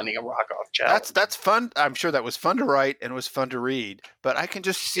declining a rock off challenge. That's fun. I'm sure that was fun to write and was fun to read. But I can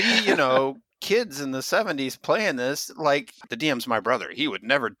just see, kids in the 70s playing this. Like, the DM's my brother. He would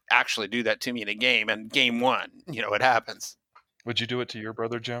never actually do that to me in a game, and game 1, it happens. Would you do it to your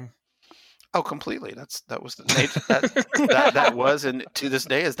brother, Jim? Oh, completely. That was the nature. That was, and to this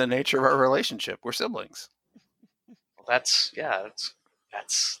day is the nature of our relationship. We're siblings. Well, that's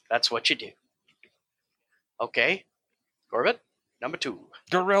what you do. Okay, Corbett, number 2.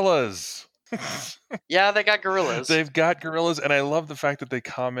 Gorillas. Yeah, they got gorillas. They've got gorillas, and I love the fact that they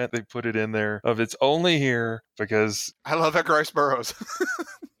put it in there of it's only here because I love Edgar Rice Burroughs.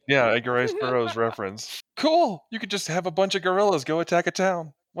 Yeah, Edgar Rice Burroughs reference. Cool. You could just have a bunch of gorillas go attack a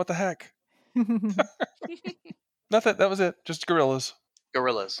town. What the heck? Nothing. That was it. Just gorillas.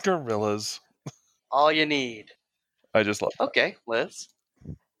 Gorillas. All you need. I just love that. Okay, Liz.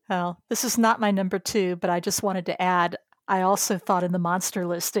 Well, this is not my number 2, but I just wanted to add, I also thought in the monster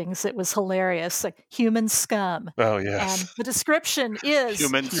listings it was hilarious, like human scum. Oh, And yes. the description is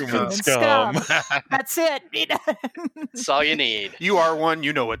Human human scum. scum. That's it. That's all you need. You are one,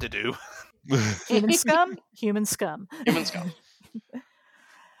 you know what to do. Human scum, human scum. Human scum.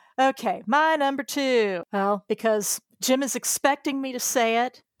 Okay, my number 2. Well, because Jim is expecting me to say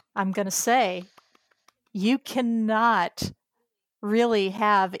it, I'm going to say you cannot really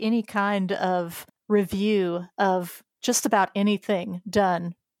have any kind of review of just about anything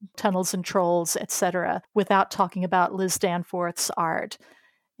done, Tunnels and Trolls, etc., without talking about Liz Danforth's art.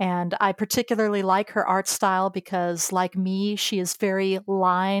 And I particularly like her art style because, like me, she is very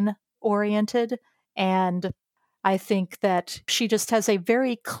line-oriented, and I think that she just has a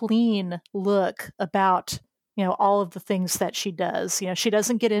very clean look about, all of the things that she does. She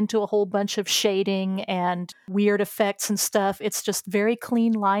doesn't get into a whole bunch of shading and weird effects and stuff. It's just very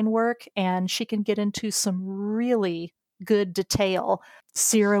clean line work, and she can get into some really good detail,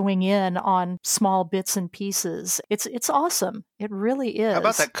 zeroing in on small bits and pieces. It's awesome. It really is. How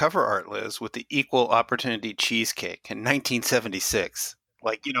about that cover art, Liz, with the Equal Opportunity Cheesecake in 1976?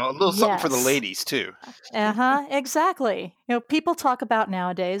 Like, a little something for the Yes. ladies, too. Exactly. People talk about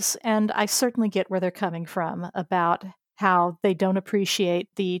nowadays, and I certainly get where they're coming from about how they don't appreciate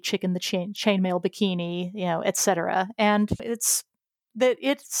the chick in the chainmail bikini, etc. And it's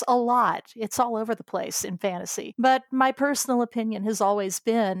a lot. It's all over the place in fantasy. But my personal opinion has always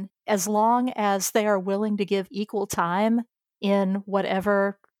been, as long as they are willing to give equal time in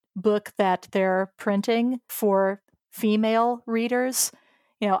whatever book that they're printing for female readers,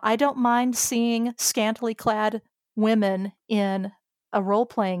 I don't mind seeing scantily clad women in a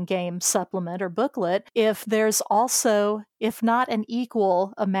role-playing game supplement or booklet if there's also, if not an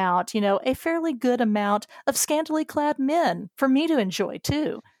equal amount, a fairly good amount of scantily clad men for me to enjoy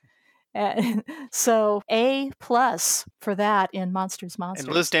too. So A+ for that in Monsters. And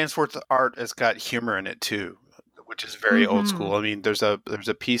Liz Danforth's art has got humor in it too, which is very old school. I mean, there's a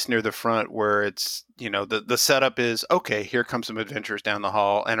piece near the front where it's, the setup is, okay, here comes some adventurers down the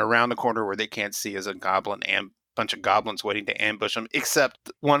hall, and around the corner where they can't see is a goblin and bunch of goblins waiting to ambush them,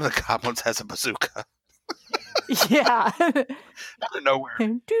 except one of the goblins has a bazooka. Yeah. Out of nowhere.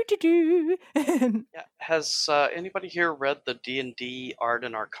 Yeah. Has anybody here read the D&D Art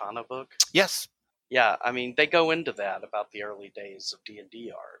and Arcana book? Yes. Yeah, I mean, they go into that about the early days of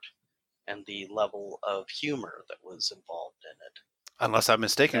D&D art and the level of humor that was involved in it. Unless I'm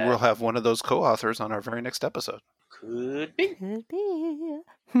mistaken, we'll have one of those co-authors on our very next episode. Could be. Could be.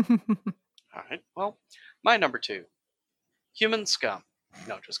 All right. Well, my number 2, human scum.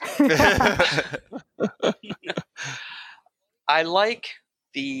 No, just kidding. I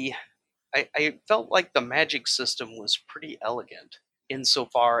felt like the magic system was pretty elegant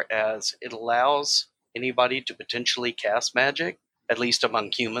insofar as it allows anybody to potentially cast magic, at least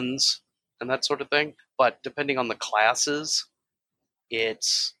among humans and that sort of thing. But depending on the classes,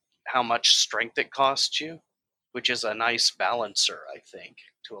 it's how much strength it costs you, which is a nice balancer, I think,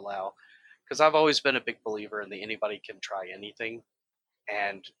 to allow. Because I've always been a big believer in the anybody can try anything.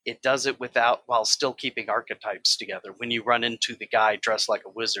 And it does it while still keeping archetypes together. When you run into the guy dressed like a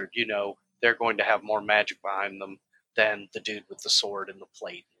wizard, they're going to have more magic behind them than the dude with the sword and the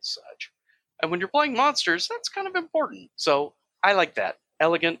plate and such. And when you're playing monsters, that's kind of important. So I like that.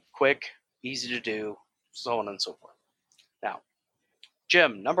 Elegant, quick, easy to do, so on and so forth. Now,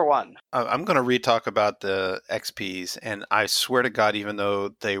 Jim, number 1. I'm going to re-talk about the XPs, and I swear to God, even though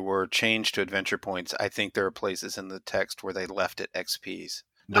they were changed to adventure points, I think there are places in the text where they left it XPs.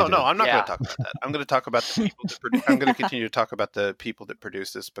 No, I'm not going to talk about that. I'm going to talk about the people I'm going to continue to talk about the people that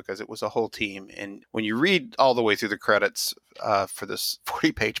produced this, because it was a whole team. And when you read all the way through the credits for this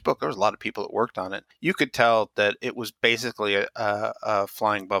 40-page book, there was a lot of people that worked on it. You could tell that it was basically a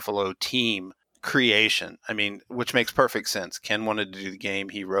Flying Buffalo team creation. I mean, which makes perfect sense. Ken wanted to do the game,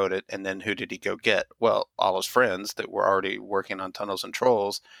 he wrote it, and then who did he go get? Well, all his friends that were already working on Tunnels and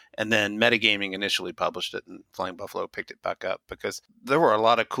Trolls, and then Metagaming initially published it, and Flying Buffalo picked it back up because there were a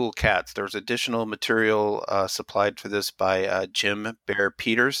lot of cool cats. There was additional material supplied for this by Jim Bear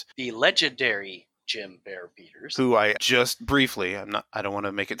Peters. The legendary Jim Bear Peters, who I just briefly, I don't want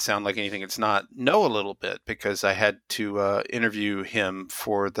to make it sound like anything it's not, know a little bit, because I had to interview him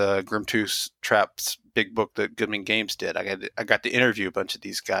for the Grimtooth Traps big book that Goodman Games did. I got to interview a bunch of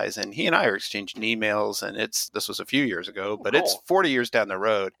these guys, and he and I are exchanging emails, and this was a few years ago, but It's 40 years down the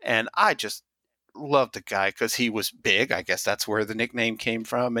road, and I just loved the guy because he was big. I guess that's where the nickname came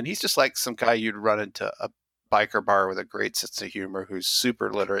from, and he's just like some guy you'd run into a biker bar with a great sense of humor, who's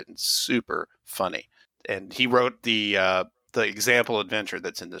super literate and super funny. And he wrote the the example adventure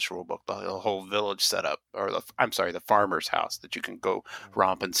that's in this rule book, the whole village setup, or the farmer's house that you can go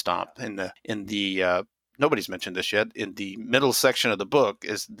romp and stomp. In the nobody's mentioned this yet. In the middle section of the book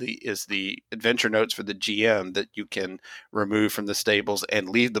is the adventure notes for the GM that you can remove from the stables and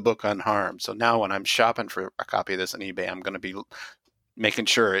leave the book unharmed. So now when I'm shopping for a copy of this on eBay, I'm going to be making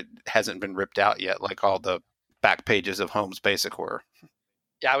sure it hasn't been ripped out yet, like all the back pages of Holmes Basic were.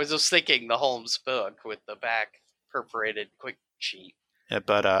 Yeah, I was just thinking the Holmes book with the back perforated quick sheet. Yeah,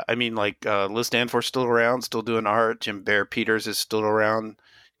 but I mean, like Liz Danforth's still around, still doing art. Jim Bear Peters is still around,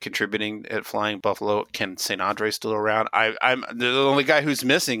 contributing at Flying Buffalo. Ken St. Andre's still around. I'm the only guy who's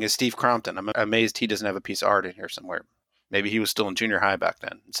missing is Steve Crompton. I'm amazed he doesn't have a piece of art in here somewhere. Maybe he was still in junior high back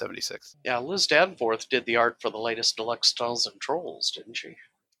then in '76. Yeah, Liz Danforth did the art for the latest Deluxe Dolls and Trolls, didn't she?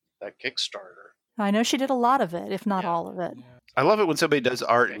 That Kickstarter. I know she did a lot of it, if not all of it. I love it when somebody does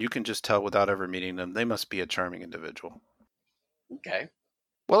art and you can just tell without ever meeting them. They must be a charming individual. Okay.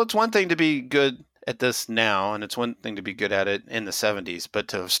 Well, it's one thing to be good at this now, and it's one thing to be good at it in the 70s, but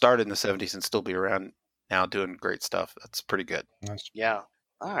to have started in the 70s and still be around now doing great stuff, that's pretty good. Yeah.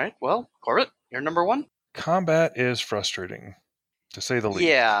 All right. Well, Corbett, you're number one? Combat is frustrating, to say the least.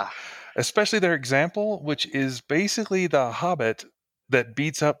 Yeah. Especially their example, which is basically the Hobbit that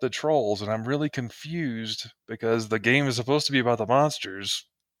beats up the trolls, and I'm really confused because the game is supposed to be about the monsters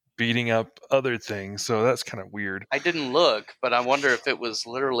beating up other things, so that's kind of weird. I didn't look, but I wonder if it was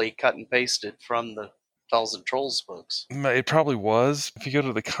literally cut and pasted from the Dolls and Trolls books. It probably was. If you go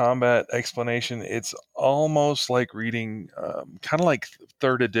to the combat explanation, it's almost like reading kind of like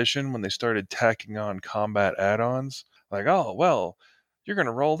 3rd edition when they started tacking on combat add-ons. Like, oh, well, you're going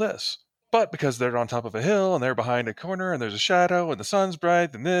to roll this. But because they're on top of a hill and they're behind a corner and there's a shadow and the sun's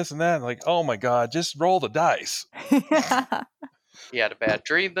bright and this and that, and like, oh my God, just roll the dice. He had a bad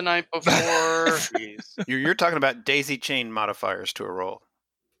dream the night before. You're talking about daisy chain modifiers to a roll.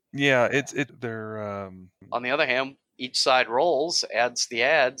 Yeah, they're On the other hand, each side rolls, adds the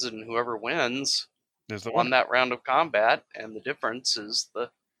adds, and whoever wins won that round of combat, and the difference is the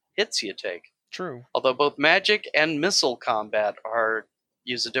hits you take. True. Although both magic and missile combat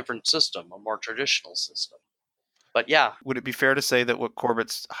use a different system, a more traditional system. But yeah. Would it be fair to say that what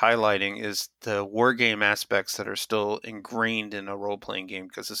Corbett's highlighting is the wargame aspects that are still ingrained in a role-playing game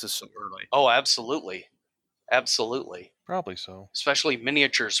because this is so early? Oh, absolutely. Absolutely. Probably so. Especially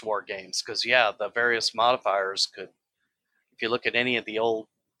miniatures war games, because, yeah, the various modifiers could, if you look at any of the old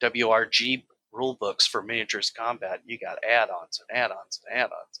WRG rule books for miniatures combat, you got add-ons and add-ons and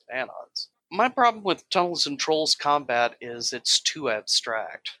add-ons and add-ons. My problem with Tunnels and Trolls combat is it's too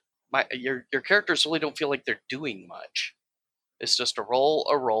abstract. Your characters really don't feel like they're doing much. It's just a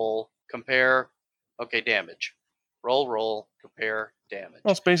roll, compare, okay, damage. Roll, compare, damage.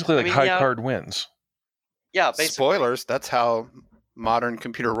 Well, it's basically like card wins. Yeah, basically. Spoilers, that's how modern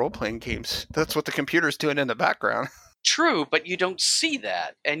computer role-playing games, that's what the computer's doing in the background. True, but you don't see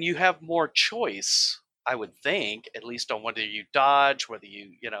that, and you have more choice, I would think, at least on whether you dodge, whether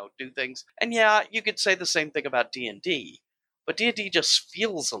you do things. And yeah, you could say the same thing about D&D. But D&D just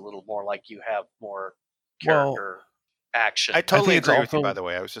feels a little more like you have more character action. I totally agree with you, by the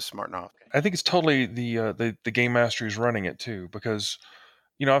way. I was just smarting off. I think it's totally the game master who's running it, too. Because,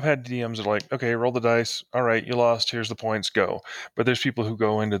 I've had DMs that are like, okay, roll the dice. All right, you lost. Here's the points. Go. But there's people who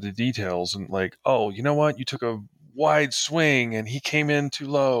go into the details and like, oh, you know what? You took a wide swing and he came in too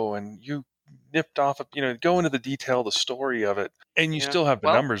low and you nipped off of, go into the detail, the story of it. And you still have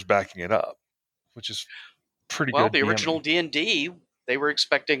the numbers backing it up, which is pretty good. Well, the original D&D, they were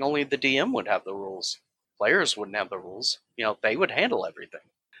expecting only the DM would have the rules. Players wouldn't have the rules. They would handle everything.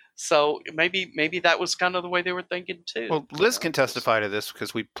 So maybe that was kind of the way they were thinking too. Well, Liz can testify to this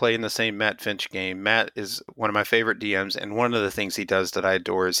because we play in the same Matt Finch game. Matt is one of my favorite DMs, and one of the things he does that I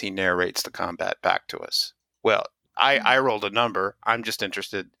adore is he narrates the combat back to us. Well, I rolled a number. I'm just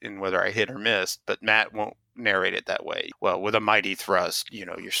interested in whether I hit or missed, but Matt won't narrate it that way. Well, with a mighty thrust,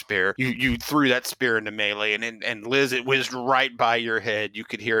 your spear, you threw that spear into melee, and Liz, it whizzed right by your head. You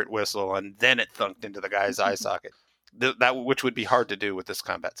could hear it whistle, and then it thunked into the guy's eye socket. That which would be hard to do with this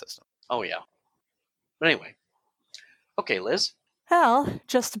combat system. Oh yeah. But anyway, okay, Liz. Well,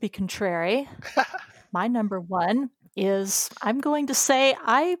 just to be contrary, my number one is I'm going to say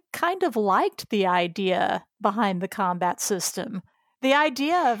I kind of liked the idea behind the combat system. The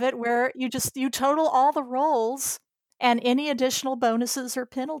idea of it where you total all the rolls and any additional bonuses or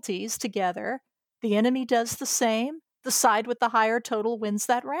penalties together. The enemy does the same. The side with the higher total wins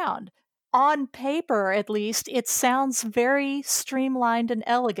that round. On paper, at least, it sounds very streamlined and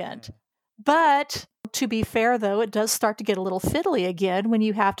elegant. But to be fair, though, it does start to get a little fiddly again when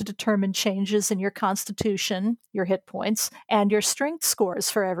you have to determine changes in your constitution, your hit points, and your strength scores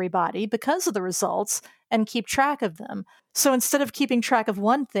for everybody because of the results and keep track of them. So instead of keeping track of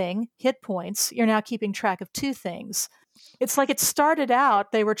one thing, hit points, you're now keeping track of two things. It's like it started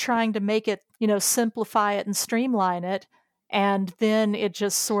out, they were trying to make it, simplify it and streamline it, and then it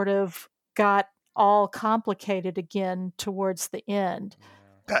just sort of got all complicated again towards the end.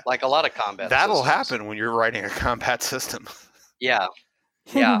 Like a lot of combat That'll systems. happen when you're writing a combat system. Yeah.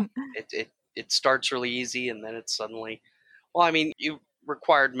 Yeah. It starts really easy and then it's suddenly... Well, I mean, you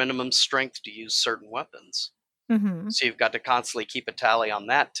required minimum strength to use certain weapons. Mm-hmm. So you've got to constantly keep a tally on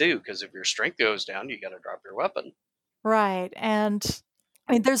that too, because if your strength goes down, you got to drop your weapon. Right. And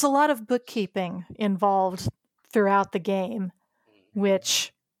I mean, there's a lot of bookkeeping involved throughout the game,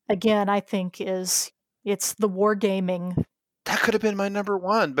 which, again, I think it's the wargaming. That could have been my number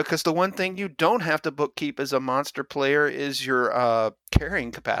one, because the one thing you don't have to bookkeep as a monster player is your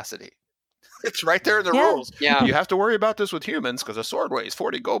carrying capacity. It's right there in the rules. Yeah. You have to worry about this with humans because a sword weighs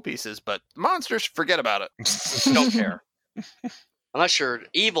 40 gold pieces, but monsters, forget about it. Don't care. Unless you're an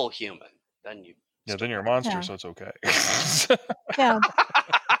evil human, then you... Yeah, then you're a monster, Yeah. so it's okay. Yeah.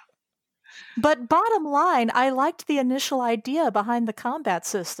 But bottom line, I liked the initial idea behind the combat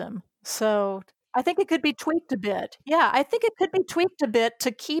system. So I think it could be tweaked a bit. Yeah, I think it could be tweaked a bit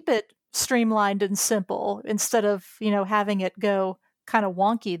to keep it streamlined and simple instead of, having it go kind of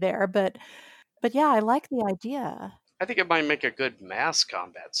wonky there. But yeah, I like the idea. I think it might make a good mass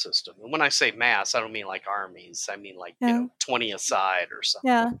combat system. And when I say mass, I don't mean like armies. I mean like, Yeah. 20 aside or something.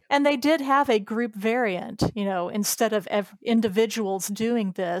 Yeah, and they did have a group variant, instead of individuals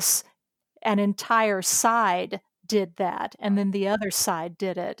doing this, an entire side did that, and then the other side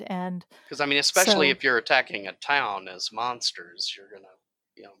did it. And Because, I mean, especially So- if you're attacking a town as monsters, you're going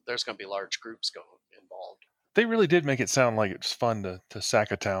to, there's going to be large groups involved. They really did make it sound like it's fun to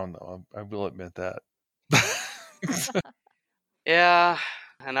sack a town, though. I will admit that. Yeah,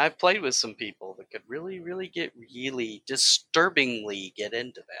 and I've played with some people that could really, really disturbingly get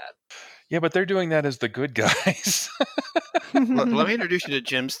into that. Yeah, but they're doing that as the good guys. Let me introduce you to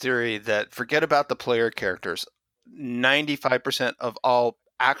Jim's theory that forget about the player characters. 95% of all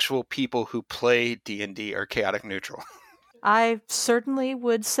actual people who play D&D are chaotic neutral. I certainly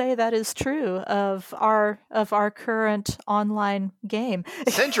would say that is true of our current online game.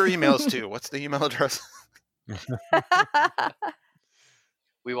 Send your emails to, what's the email address?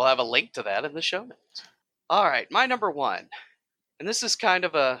 We will have a link to that in the show notes. All right, my number one, and this is kind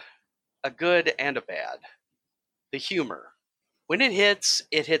of a good and a bad. The humor. When it hits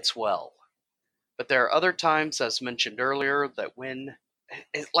well. But there are other times, as mentioned earlier, that when,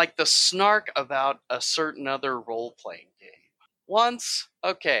 like the snark about a certain other role-playing game. Once,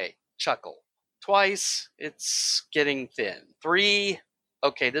 okay, chuckle. Twice, it's getting thin. 3,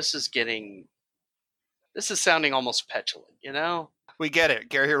 okay, this is sounding almost petulant, We get it.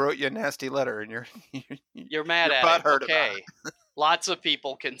 Gary wrote you a nasty letter, and You're mad You're at it. butthurt about Okay. Lots of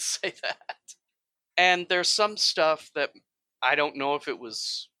people can say that. And there's some stuff that I don't know if it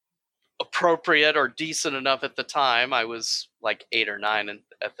was appropriate or decent enough at the time. I was like 8 or 9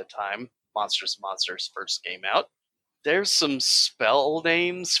 at the time. Monsters first came out. There's some spell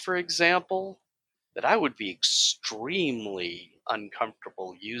names, for example, that I would be extremely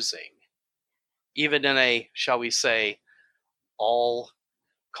uncomfortable using. Even in a, shall we say, all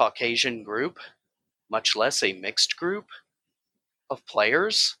Caucasian group, much less a mixed group of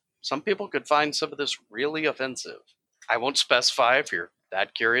players. Some people could find some of this really offensive. I won't specify. If you're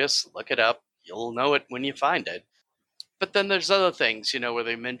that curious, look it up. You'll know it when you find it. But then there's other things, where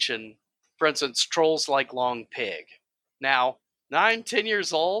they mention, for instance, trolls like Long Pig. Now, 9, 10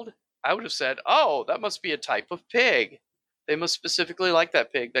 years old, I would have said, oh, that must be a type of pig. They must specifically like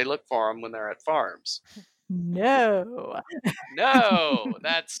that pig. They look for them when they're at farms. No. No,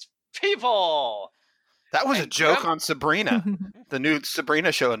 that's people. That was a And joke Grandma- on Sabrina, the new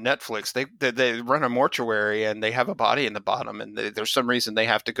Sabrina show on Netflix. They run a mortuary and they have a body in the bottom, and there's some reason they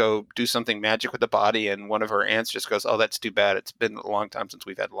have to go do something magic with the body. And one of her aunts just goes, "Oh, that's too bad. It's been a long time since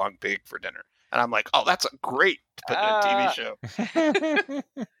we've had long pig for dinner." And I'm like, "Oh, that's a great to put in a TV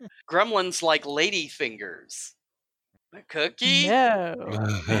show." Gremlins like lady fingers. The cookie? No.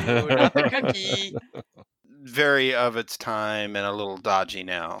 No, not the cookie. Very of its time and a little dodgy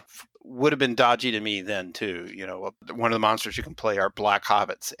now. Would have been dodgy to me then too. One of the monsters you can play are black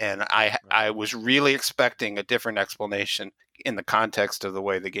hobbits, and I was really expecting a different explanation in the context of the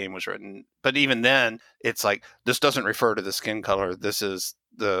way the game was written. But even then, it's like, this doesn't refer to the skin color. This is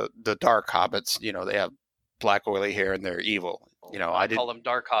the dark hobbits. They have black oily hair and they're evil. You know, I call them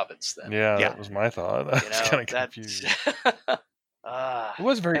dark hobbits then. Yeah, that was my thought. I was kind of confused. It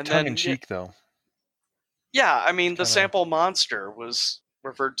was very tongue-in-cheek, though. Yeah, I mean, the sample monster was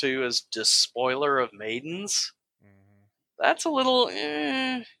referred to as Despoiler of Maidens. That's a little...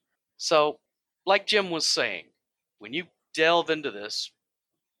 So, like Jim was saying, when you delve into this,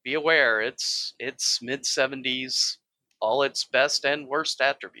 be aware it's mid-70s, all its best and worst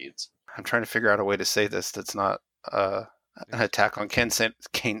attributes. I'm trying to figure out a way to say this that's not an attack on Ken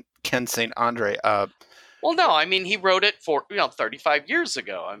St. Andre. Well, no, I mean, he wrote it for 35 years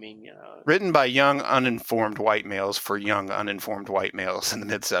ago. I mean, written by young, uninformed white males for young, uninformed white males in the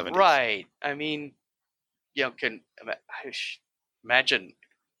mid-70s. Right. I mean, imagine,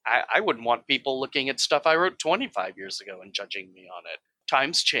 I wouldn't want people looking at stuff I wrote 25 years ago and judging me on it.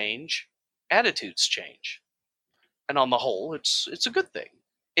 Times change, attitudes change. And on the whole, it's a good thing.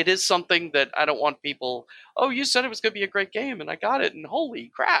 It is something that I don't want people, oh, you said it was going to be a great game and I got it and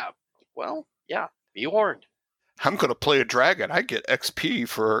holy crap. Well, yeah. Be warned. I'm going to play a dragon. I get XP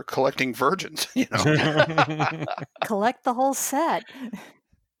for collecting virgins. Collect the whole set.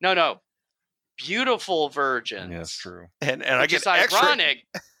 No. Beautiful virgins. Yeah, that's true. And I get ironic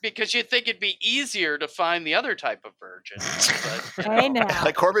because you'd think it'd be easier to find the other type of virgin. But, hey now.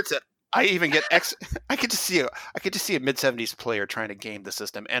 Like Corbett said, I even get I get to see a mid-70s player trying to game the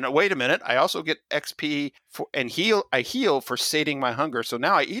system. And wait a minute, I also get XP for I heal for sating my hunger. So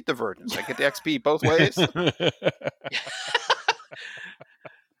now I eat the virgins. I get the XP both ways.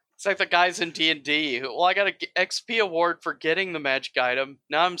 It's like the guys in D&D who, well, I got an XP award for getting the magic item.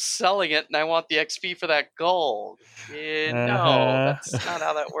 Now I'm selling it and I want the XP for that gold. No, that's not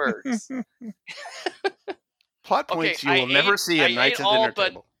how that works. Plot points you will never see at Knights of Dinner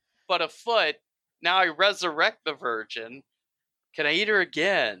Table. But a foot, now I resurrect the virgin. Can I eat her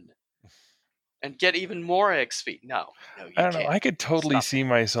again? And get even more XP? No, you I don't know. can't. I could totally see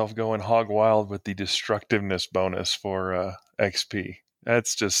myself going hog wild with the destructiveness bonus for XP.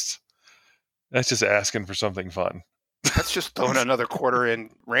 That's just asking for something fun. That's just throwing another quarter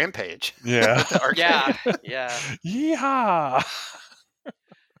in Rampage. Yeah. Yeah. Yeehaw!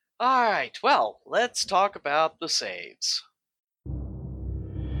 All right, well, let's talk about the saves.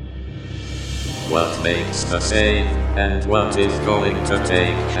 What makes the save, and what is going to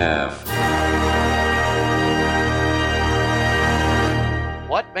take half?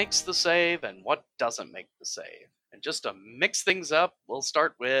 What makes the save, and what doesn't make the save? And just to mix things up, we'll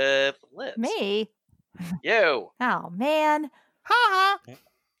start with Liz. Me? You. Oh, man. Ha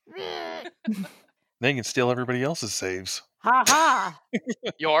They can steal everybody else's saves. ha.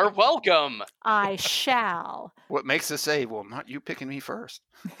 You're welcome. I shall. What makes the save? Well, not you picking me first.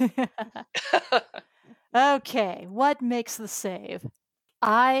 Okay, what makes the save?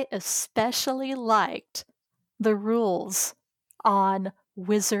 I especially liked the rules on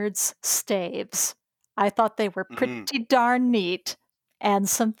Wizard's staves. I thought they were pretty darn neat and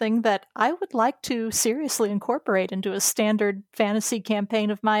something that I would like to seriously incorporate into a standard fantasy campaign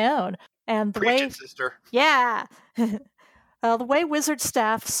of my own. And the Preach it, sister. Yeah. The way wizard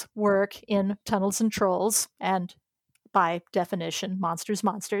staffs work in Tunnels and Trolls, and by definition, monsters,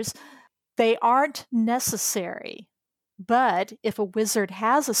 they aren't necessary. But if a wizard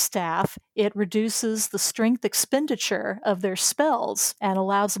has a staff, it reduces the strength expenditure of their spells and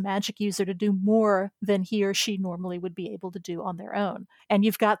allows a magic user to do more than he or she normally would be able to do on their own. And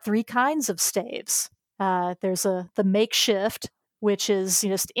you've got 3 kinds of staves. There's the makeshift, which is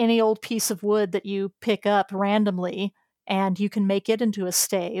just any old piece of wood that you pick up randomly, and you can make it into a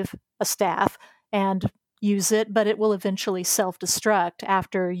staff, and use it, but it will eventually self-destruct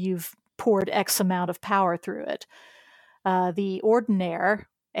after you've poured X amount of power through it. The ordinaire,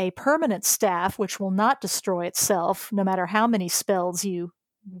 a permanent staff which will not destroy itself no matter how many spells you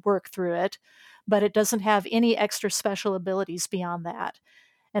work through it, but it doesn't have any extra special abilities beyond that.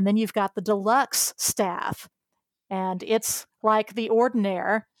 And then you've got the deluxe staff, and it's like the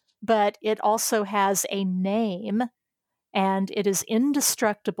ordinaire, but it also has a name, and it is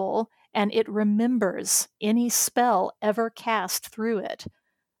indestructible, and it remembers any spell ever cast through it.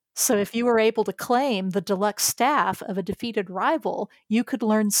 So if you were able to claim the deluxe staff of a defeated rival, you could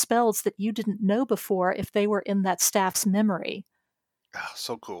learn spells that you didn't know before if they were in that staff's memory. Oh,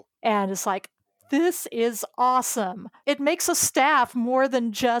 so cool. And it's like, this is awesome. It makes a staff more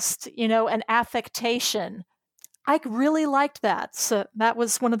than just, an affectation. I really liked that. So that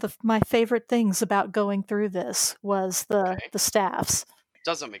was one of my favorite things about going through this was the staffs.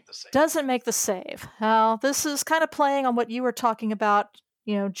 Doesn't make the save. Doesn't make the save. Now, this is kind of playing on what you were talking about,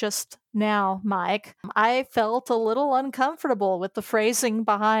 just now, Mike. I felt a little uncomfortable with the phrasing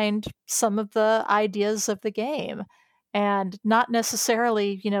behind some of the ideas of the game. and not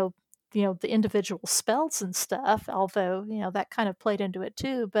necessarily, the individual spells and stuff, although, that kind of played into it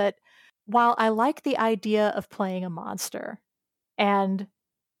too. But while I like the idea of playing a monster and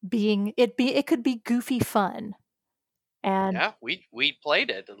it could be goofy fun. And Yeah, we played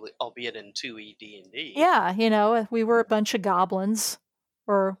it, albeit in 2E D&D. yeah, we were a bunch of goblins.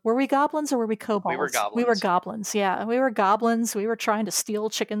 Or were we goblins or were we kobolds? We were goblins. We were goblins, yeah. We were goblins. We were trying to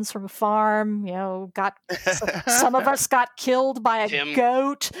steal chickens from a farm. Some of us got killed by a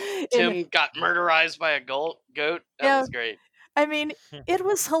goat. Tim got murderized by a goat. That was great. I mean, it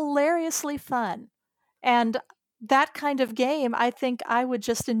was hilariously fun. And that kind of game, I think I would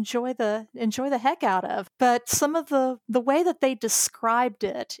just enjoy the heck out of. But some of the way that they described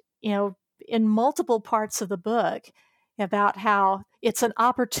it, in multiple parts of the book, about how it's an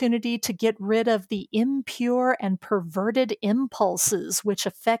opportunity to get rid of the impure and perverted impulses which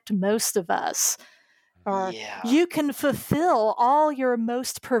affect most of us. Or you can fulfill all your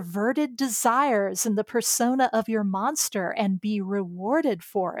most perverted desires in the persona of your monster and be rewarded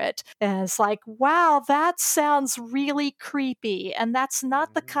for it. And it's like, wow, that sounds really creepy. And that's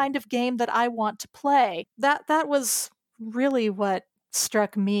not the kind of game that I want to play. That was really what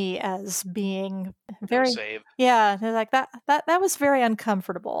struck me as being very save. Yeah, like that was very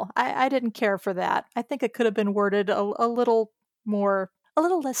uncomfortable. I didn't care for that. I think it could have been worded a little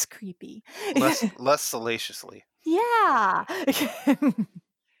less creepy. less salaciously. Yeah.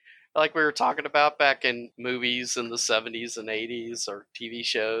 Like we were talking about back in movies in the 70s and 80s or TV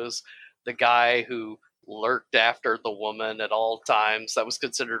shows, the guy who lurked after the woman at all times, that was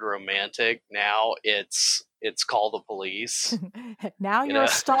considered romantic. Now it's call the police. Now you're a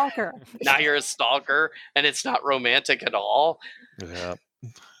stalker. Now you're a stalker, and it's not romantic at all. Yeah.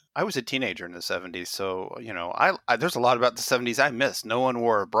 I was a teenager in the 70s, so, I there's a lot about the 70s I missed. No one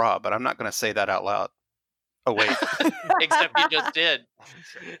wore a bra, but I'm not going to say that out loud. Oh, wait. Except you just did.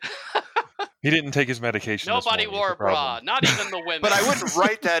 He didn't take his medication. Nobody wore a bra, not even the women. But I wouldn't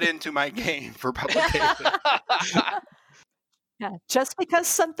write that into my game for publication. Yeah, just because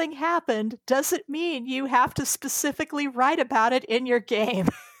something happened doesn't mean you have to specifically write about it in your game.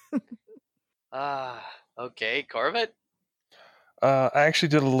 Okay, Corvette? I actually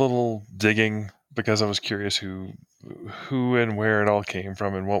did a little digging because I was curious who and where it all came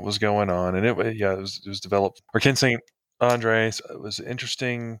from and what was going on. And it was developed. Ken St. Andreas. It was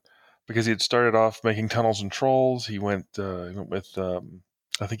interesting because he had started off making Tunnels and Trolls. He went with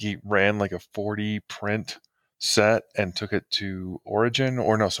I think he ran like a 40 print set and took it to Origin,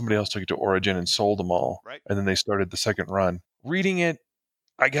 or no, somebody else took it to Origin and sold them all. Right. And then they started the second run. Reading it,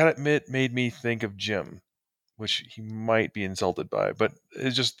 I gotta admit, made me think of Jim, which he might be insulted by, but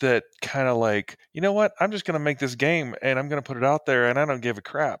it's just that kind of like, you know what? I'm just going to make this game and I'm going to put it out there and I don't give a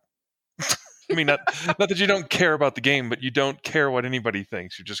crap. I mean, not that you don't care about the game, but you don't care what anybody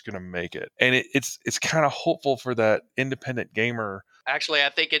thinks. You're just going to make it. And it's kind of hopeful for that independent gamer. Actually, I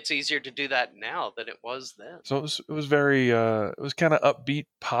think it's easier to do that now than it was then. So it was very, it was kind of upbeat,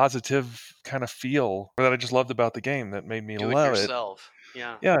 positive kind of feel that I just loved about the game that made me love it. Do it yourself.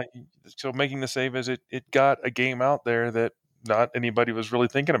 Yeah. Yeah. So making the save is it got a game out there that not anybody was really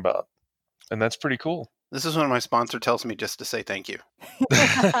thinking about. And that's pretty cool. This is when my sponsor tells me just to say thank you.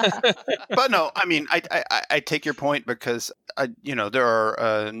 But no, I mean, I take your point because, there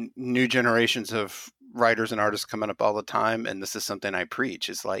are new generations of writers and artists coming up all the time. And this is something I preach.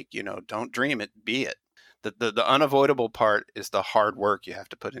 It's like, don't dream it, be it. The unavoidable part is the hard work you have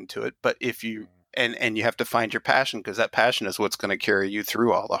to put into it. But if you, and you have to find your passion, because that passion is what's going to carry you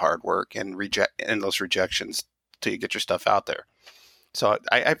through all the hard work and those rejections till you get your stuff out there. So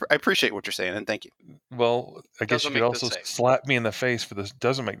I appreciate what you're saying, and thank you. Well, I guess you could also slap me in the face for this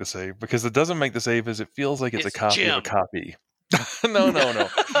doesn't make the save, because it doesn't make the save is it feels like it's a copy of a copy. No.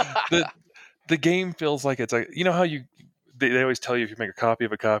 The game feels like it's how they always tell you if you make a copy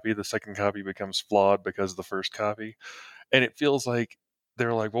of a copy, the second copy becomes flawed because of the first copy. And it feels like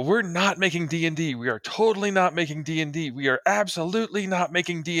they're like, well, we're not making D&D. We are totally not making D&D. We are absolutely not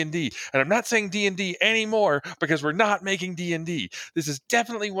making D&D. And I'm not saying D&D anymore because we're not making D&D. This is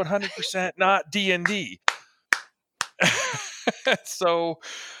definitely 100% not D&D. So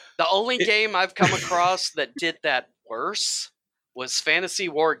the only game I've come across that did that worse was Fantasy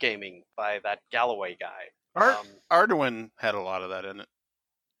Wargaming by that Galloway guy. Arduin had a lot of that in it.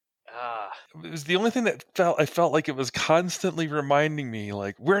 It was the only thing that I felt like it was constantly reminding me,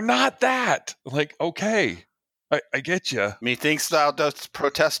 like, we're not that. Like, okay, I get you. Methinks thou dost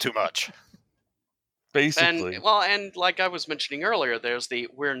protest too much. Basically. And like I was mentioning earlier, there's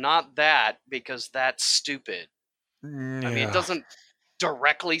we're not that because that's stupid. Yeah. I mean, it doesn't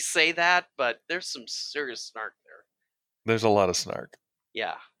directly say that, but there's some serious snark there. There's a lot of snark.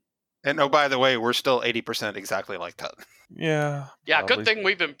 Yeah. And oh, by the way, we're still 80% exactly like that. Yeah. Yeah, good probably. thing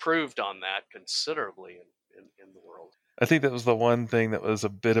we've improved on that considerably in the world. I think that was the one thing that was a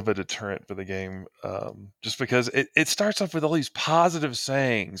bit of a deterrent for the game, just because it starts off with all these positive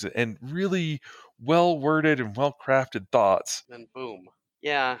sayings and really well-worded and well-crafted thoughts. Then boom.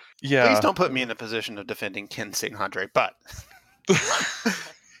 Yeah. Yeah. Please don't put me in a position of defending Ken St. Andre, but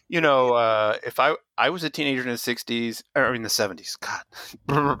if I was a teenager in the 60s, or in the 70s, God.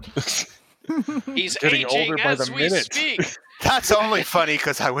 He's getting aging older by as the we minute. speak. That's only funny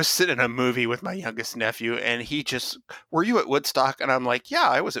because I was sitting in a movie with my youngest nephew, and he just, were you at Woodstock? And I'm like, yeah,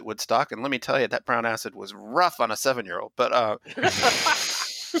 I was at Woodstock, and let me tell you, that brown acid was rough on a 7-year-old. But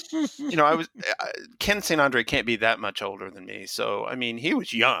Ken St. Andre can't be that much older than me, so I mean, he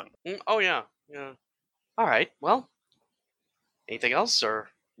was young. Oh yeah. All right. Well, anything else, or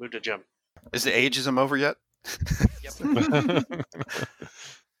move to Jim? Is the ageism over yet? Yep.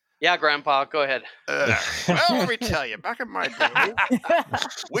 Yeah, Grandpa, go ahead. Well, let me tell you, back in my day,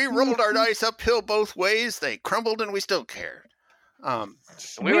 we rolled our dice uphill both ways. They crumbled, and we still cared.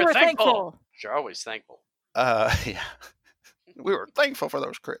 We were thankful. You're always thankful. Yeah, we were thankful for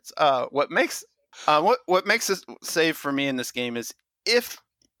those crits. What makes this save for me in this game is if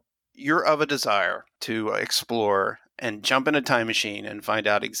you're of a desire to explore and jump in a time machine and find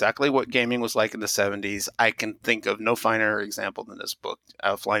out exactly what gaming was like in the 70s, I can think of no finer example than this book.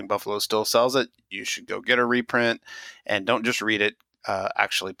 Flying Buffalo still sells it. You should go get a reprint and don't just read it,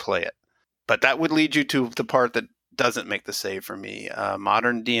 actually play it. But that would lead you to the part that doesn't make the save for me.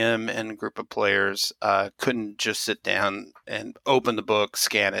 Modern DM and group of players couldn't just sit down and open the book,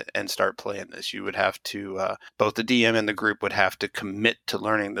 scan it, and start playing this. You would have to, both the DM and the group would have to commit to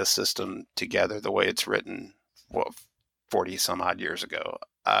learning this system together the way it's written, 40 some odd years ago.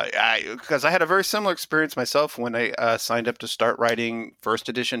 Because I had a very similar experience myself when I signed up to start writing first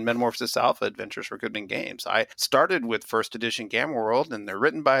edition Metamorphosis Alpha Adventures for Goodman Games. I started with first edition Gamma World, and they're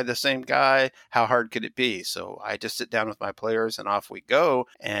written by the same guy. How hard could it be? So I just sit down with my players and off we go.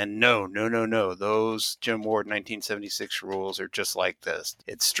 And no. Those Jim Ward 1976 rules are just like this.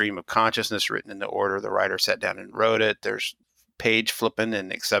 It's stream of consciousness written in the order the writer sat down and wrote it. There's page flipping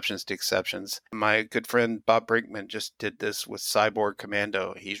and exceptions to exceptions. My good friend Bob Brinkman just did this with Cyborg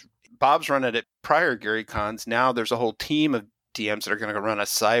Commando. Bob's run it at prior Gary Cons. Now there's a whole team of DMs that are going to run a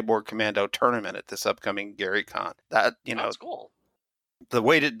Cyborg Commando tournament at this upcoming Gary Con. That's cool. The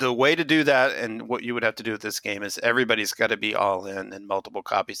way to do that, and what you would have to do with this game, is everybody's got to be all in and multiple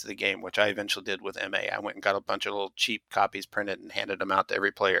copies of the game, which I eventually did with MA. I went and got a bunch of little cheap copies printed and handed them out to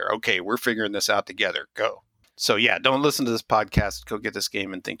every player. Okay, we're figuring this out together. Go. So yeah, don't listen to this podcast. Go get this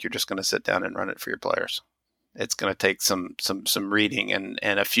game and think you're just going to sit down and run it for your players. It's going to take some reading and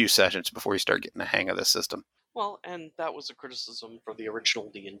a few sessions before you start getting the hang of the system. Well, and that was a criticism for the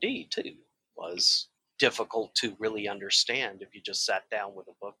original D&D too. Was difficult to really understand if you just sat down with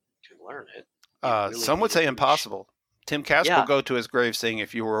a book to learn it. Some would say impossible. Tim Cass will go to his grave saying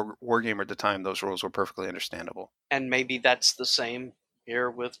if you were a wargamer at the time, those rules were perfectly understandable. And maybe that's the same here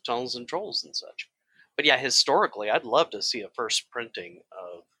with Tunnels and Trolls and such. But yeah, historically, I'd love to see a first printing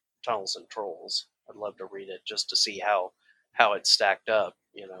of Tunnels and Trolls. I'd love to read it just to see how it stacked up,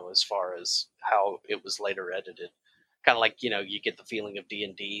 as far as how it was later edited. Kind of like, you get the feeling of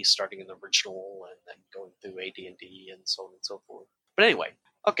D&D starting in the original and then going through AD&D and so on and so forth. But anyway,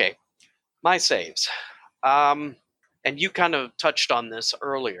 okay, my saves. And you kind of touched on this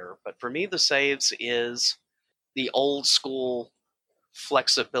earlier, but for me, the saves is the old school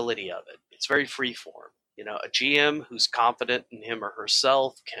flexibility of it. It's very freeform. A GM who's confident in him or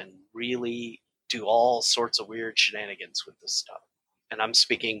herself can really do all sorts of weird shenanigans with this stuff. And I'm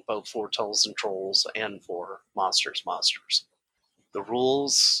speaking both for Tunnels and Trolls and for Monsters. The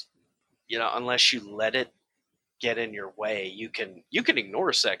rules, unless you let it get in your way, you can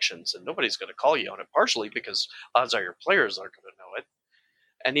ignore sections and nobody's going to call you on it, partially because odds are your players aren't going to know it.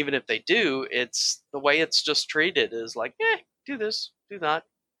 And even if they do, it's the way it's just treated is like, do this, do that,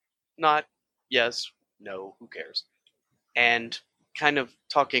 not, yes, no, who cares? And kind of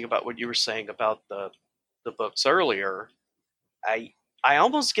talking about what you were saying about the books earlier, I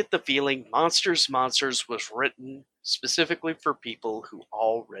almost get the feeling Monsters was written specifically for people who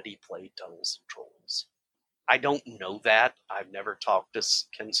already played Tunnels and Trolls. I don't know that. I've never talked to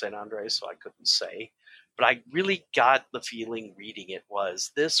Ken St. Andre, so I couldn't say. But I really got the feeling reading it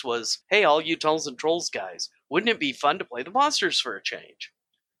this was, hey, all you Tunnels and Trolls guys, wouldn't it be fun to play the Monsters for a change?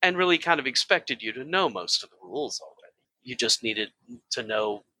 And really kind of expected you to know most of the rules already. You just needed to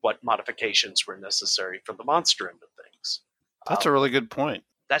know what modifications were necessary for the monster end of things. That's a really good point.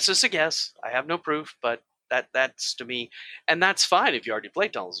 That's just a guess. I have no proof, but That's to me, and that's fine if you already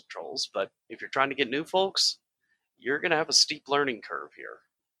played Tunnels and Trolls, but if you're trying to get new folks, you're going to have a steep learning curve here.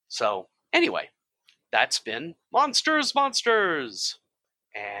 So, anyway, that's been Monsters.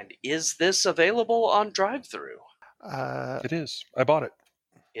 And is this available on drive-thru? It is. I bought it.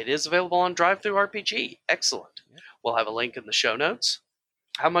 It is available on drive-thru RPG. Excellent. We'll have a link in the show notes.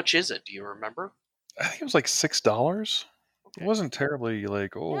 How much is it? Do you remember? I think it was like $6. It wasn't terribly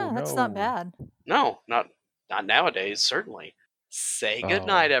like, Yeah, that's not bad. No, not nowadays, certainly. Say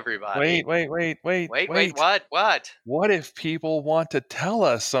goodnight, everybody. Wait. Wait, what? What if people want to tell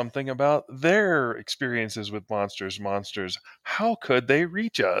us something about their experiences with Monsters? How could they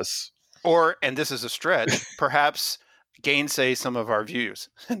reach us? Or, and this is a stretch, perhaps gainsay some of our views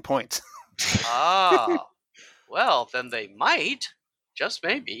and points. Well, then they might, just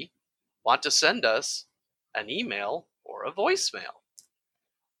maybe, want to send us an email or a voicemail.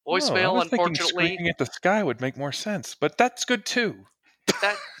 Voicemail, I was thinking unfortunately, screaming at the sky would make more sense, but that's good too.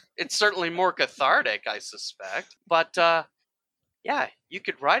 It's certainly more cathartic, I suspect. But yeah, you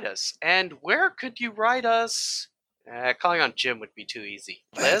could write us. And where could you write us? Calling on Jim would be too easy.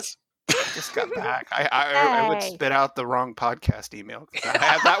 Liz? I just got back. I would spit out the wrong podcast email. I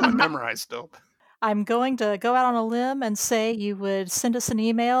have that one memorized still. I'm going to go out on a limb and say you would send us an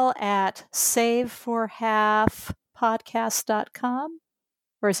email at saveforhalfpodcast.com.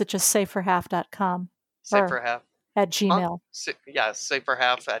 Or is it just saveforhalf.com? Save for half. At Gmail. Yeah,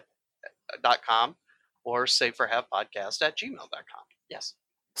 saveforhalf.com or saveforhalfpodcast@gmail.com. Yes.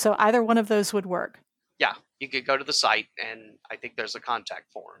 So either one of those would work. Yeah, you could go to the site, and I think there's a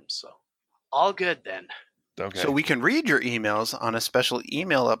contact form. So all good then. Okay. So we can read your emails on a special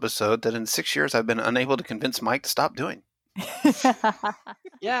email episode that in 6 years I've been unable to convince Mike to stop doing.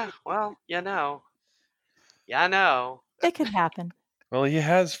 Yeah, well, you know. It could happen. Well, he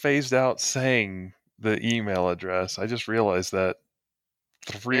has phased out saying the email address. I just realized that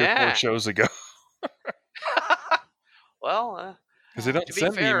 3 or 4 shows ago. Well, because they don't to be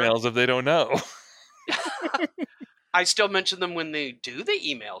send fair, emails if they don't know. I still mention them when they do the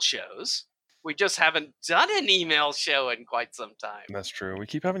email shows. We just haven't done an email show in quite some time. That's true. We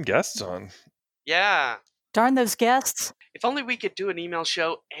keep having guests on. Yeah. Darn those guests. If only we could do an email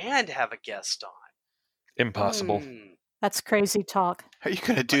show and have a guest on. Impossible. That's crazy talk. Are you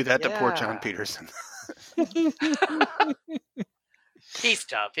going to do that to poor John Peterson? He's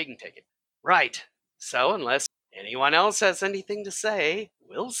tough. He can take it. Right. So unless anyone else has anything to say,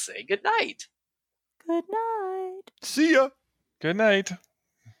 we'll say goodnight. Good night. See ya. Good night.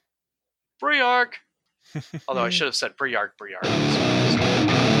 Briark. Although I should have said Briark.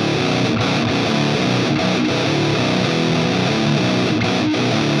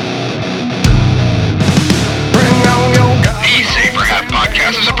 The Save for Half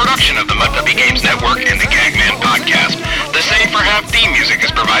podcast is a production of the Mud Puppy Games Network and the Gagman Podcast. The Save for Half theme music is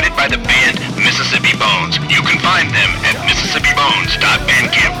provided by the band Mississippi Bones. You can find them at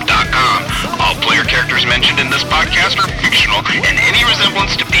mississippibones.bandcamp.com. All player characters mentioned in this podcast are fictional, and any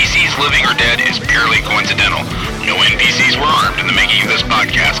resemblance to PCs living or dead is purely coincidental. No NPCs were harmed in the making of this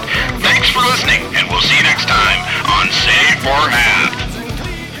podcast. Thanks for listening, and we'll see you next time on Save for Half.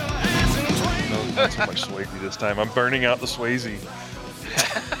 Not so much Swayze this time. I'm burning out the Swayze.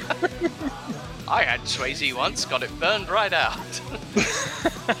 I had Swayze once, got it burned right out.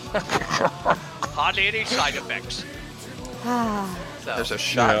 Hardly any side effects. So. There's a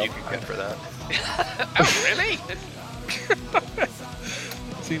shot you can get for that. Oh, really?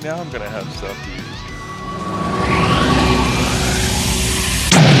 See, now I'm going to have stuff to use.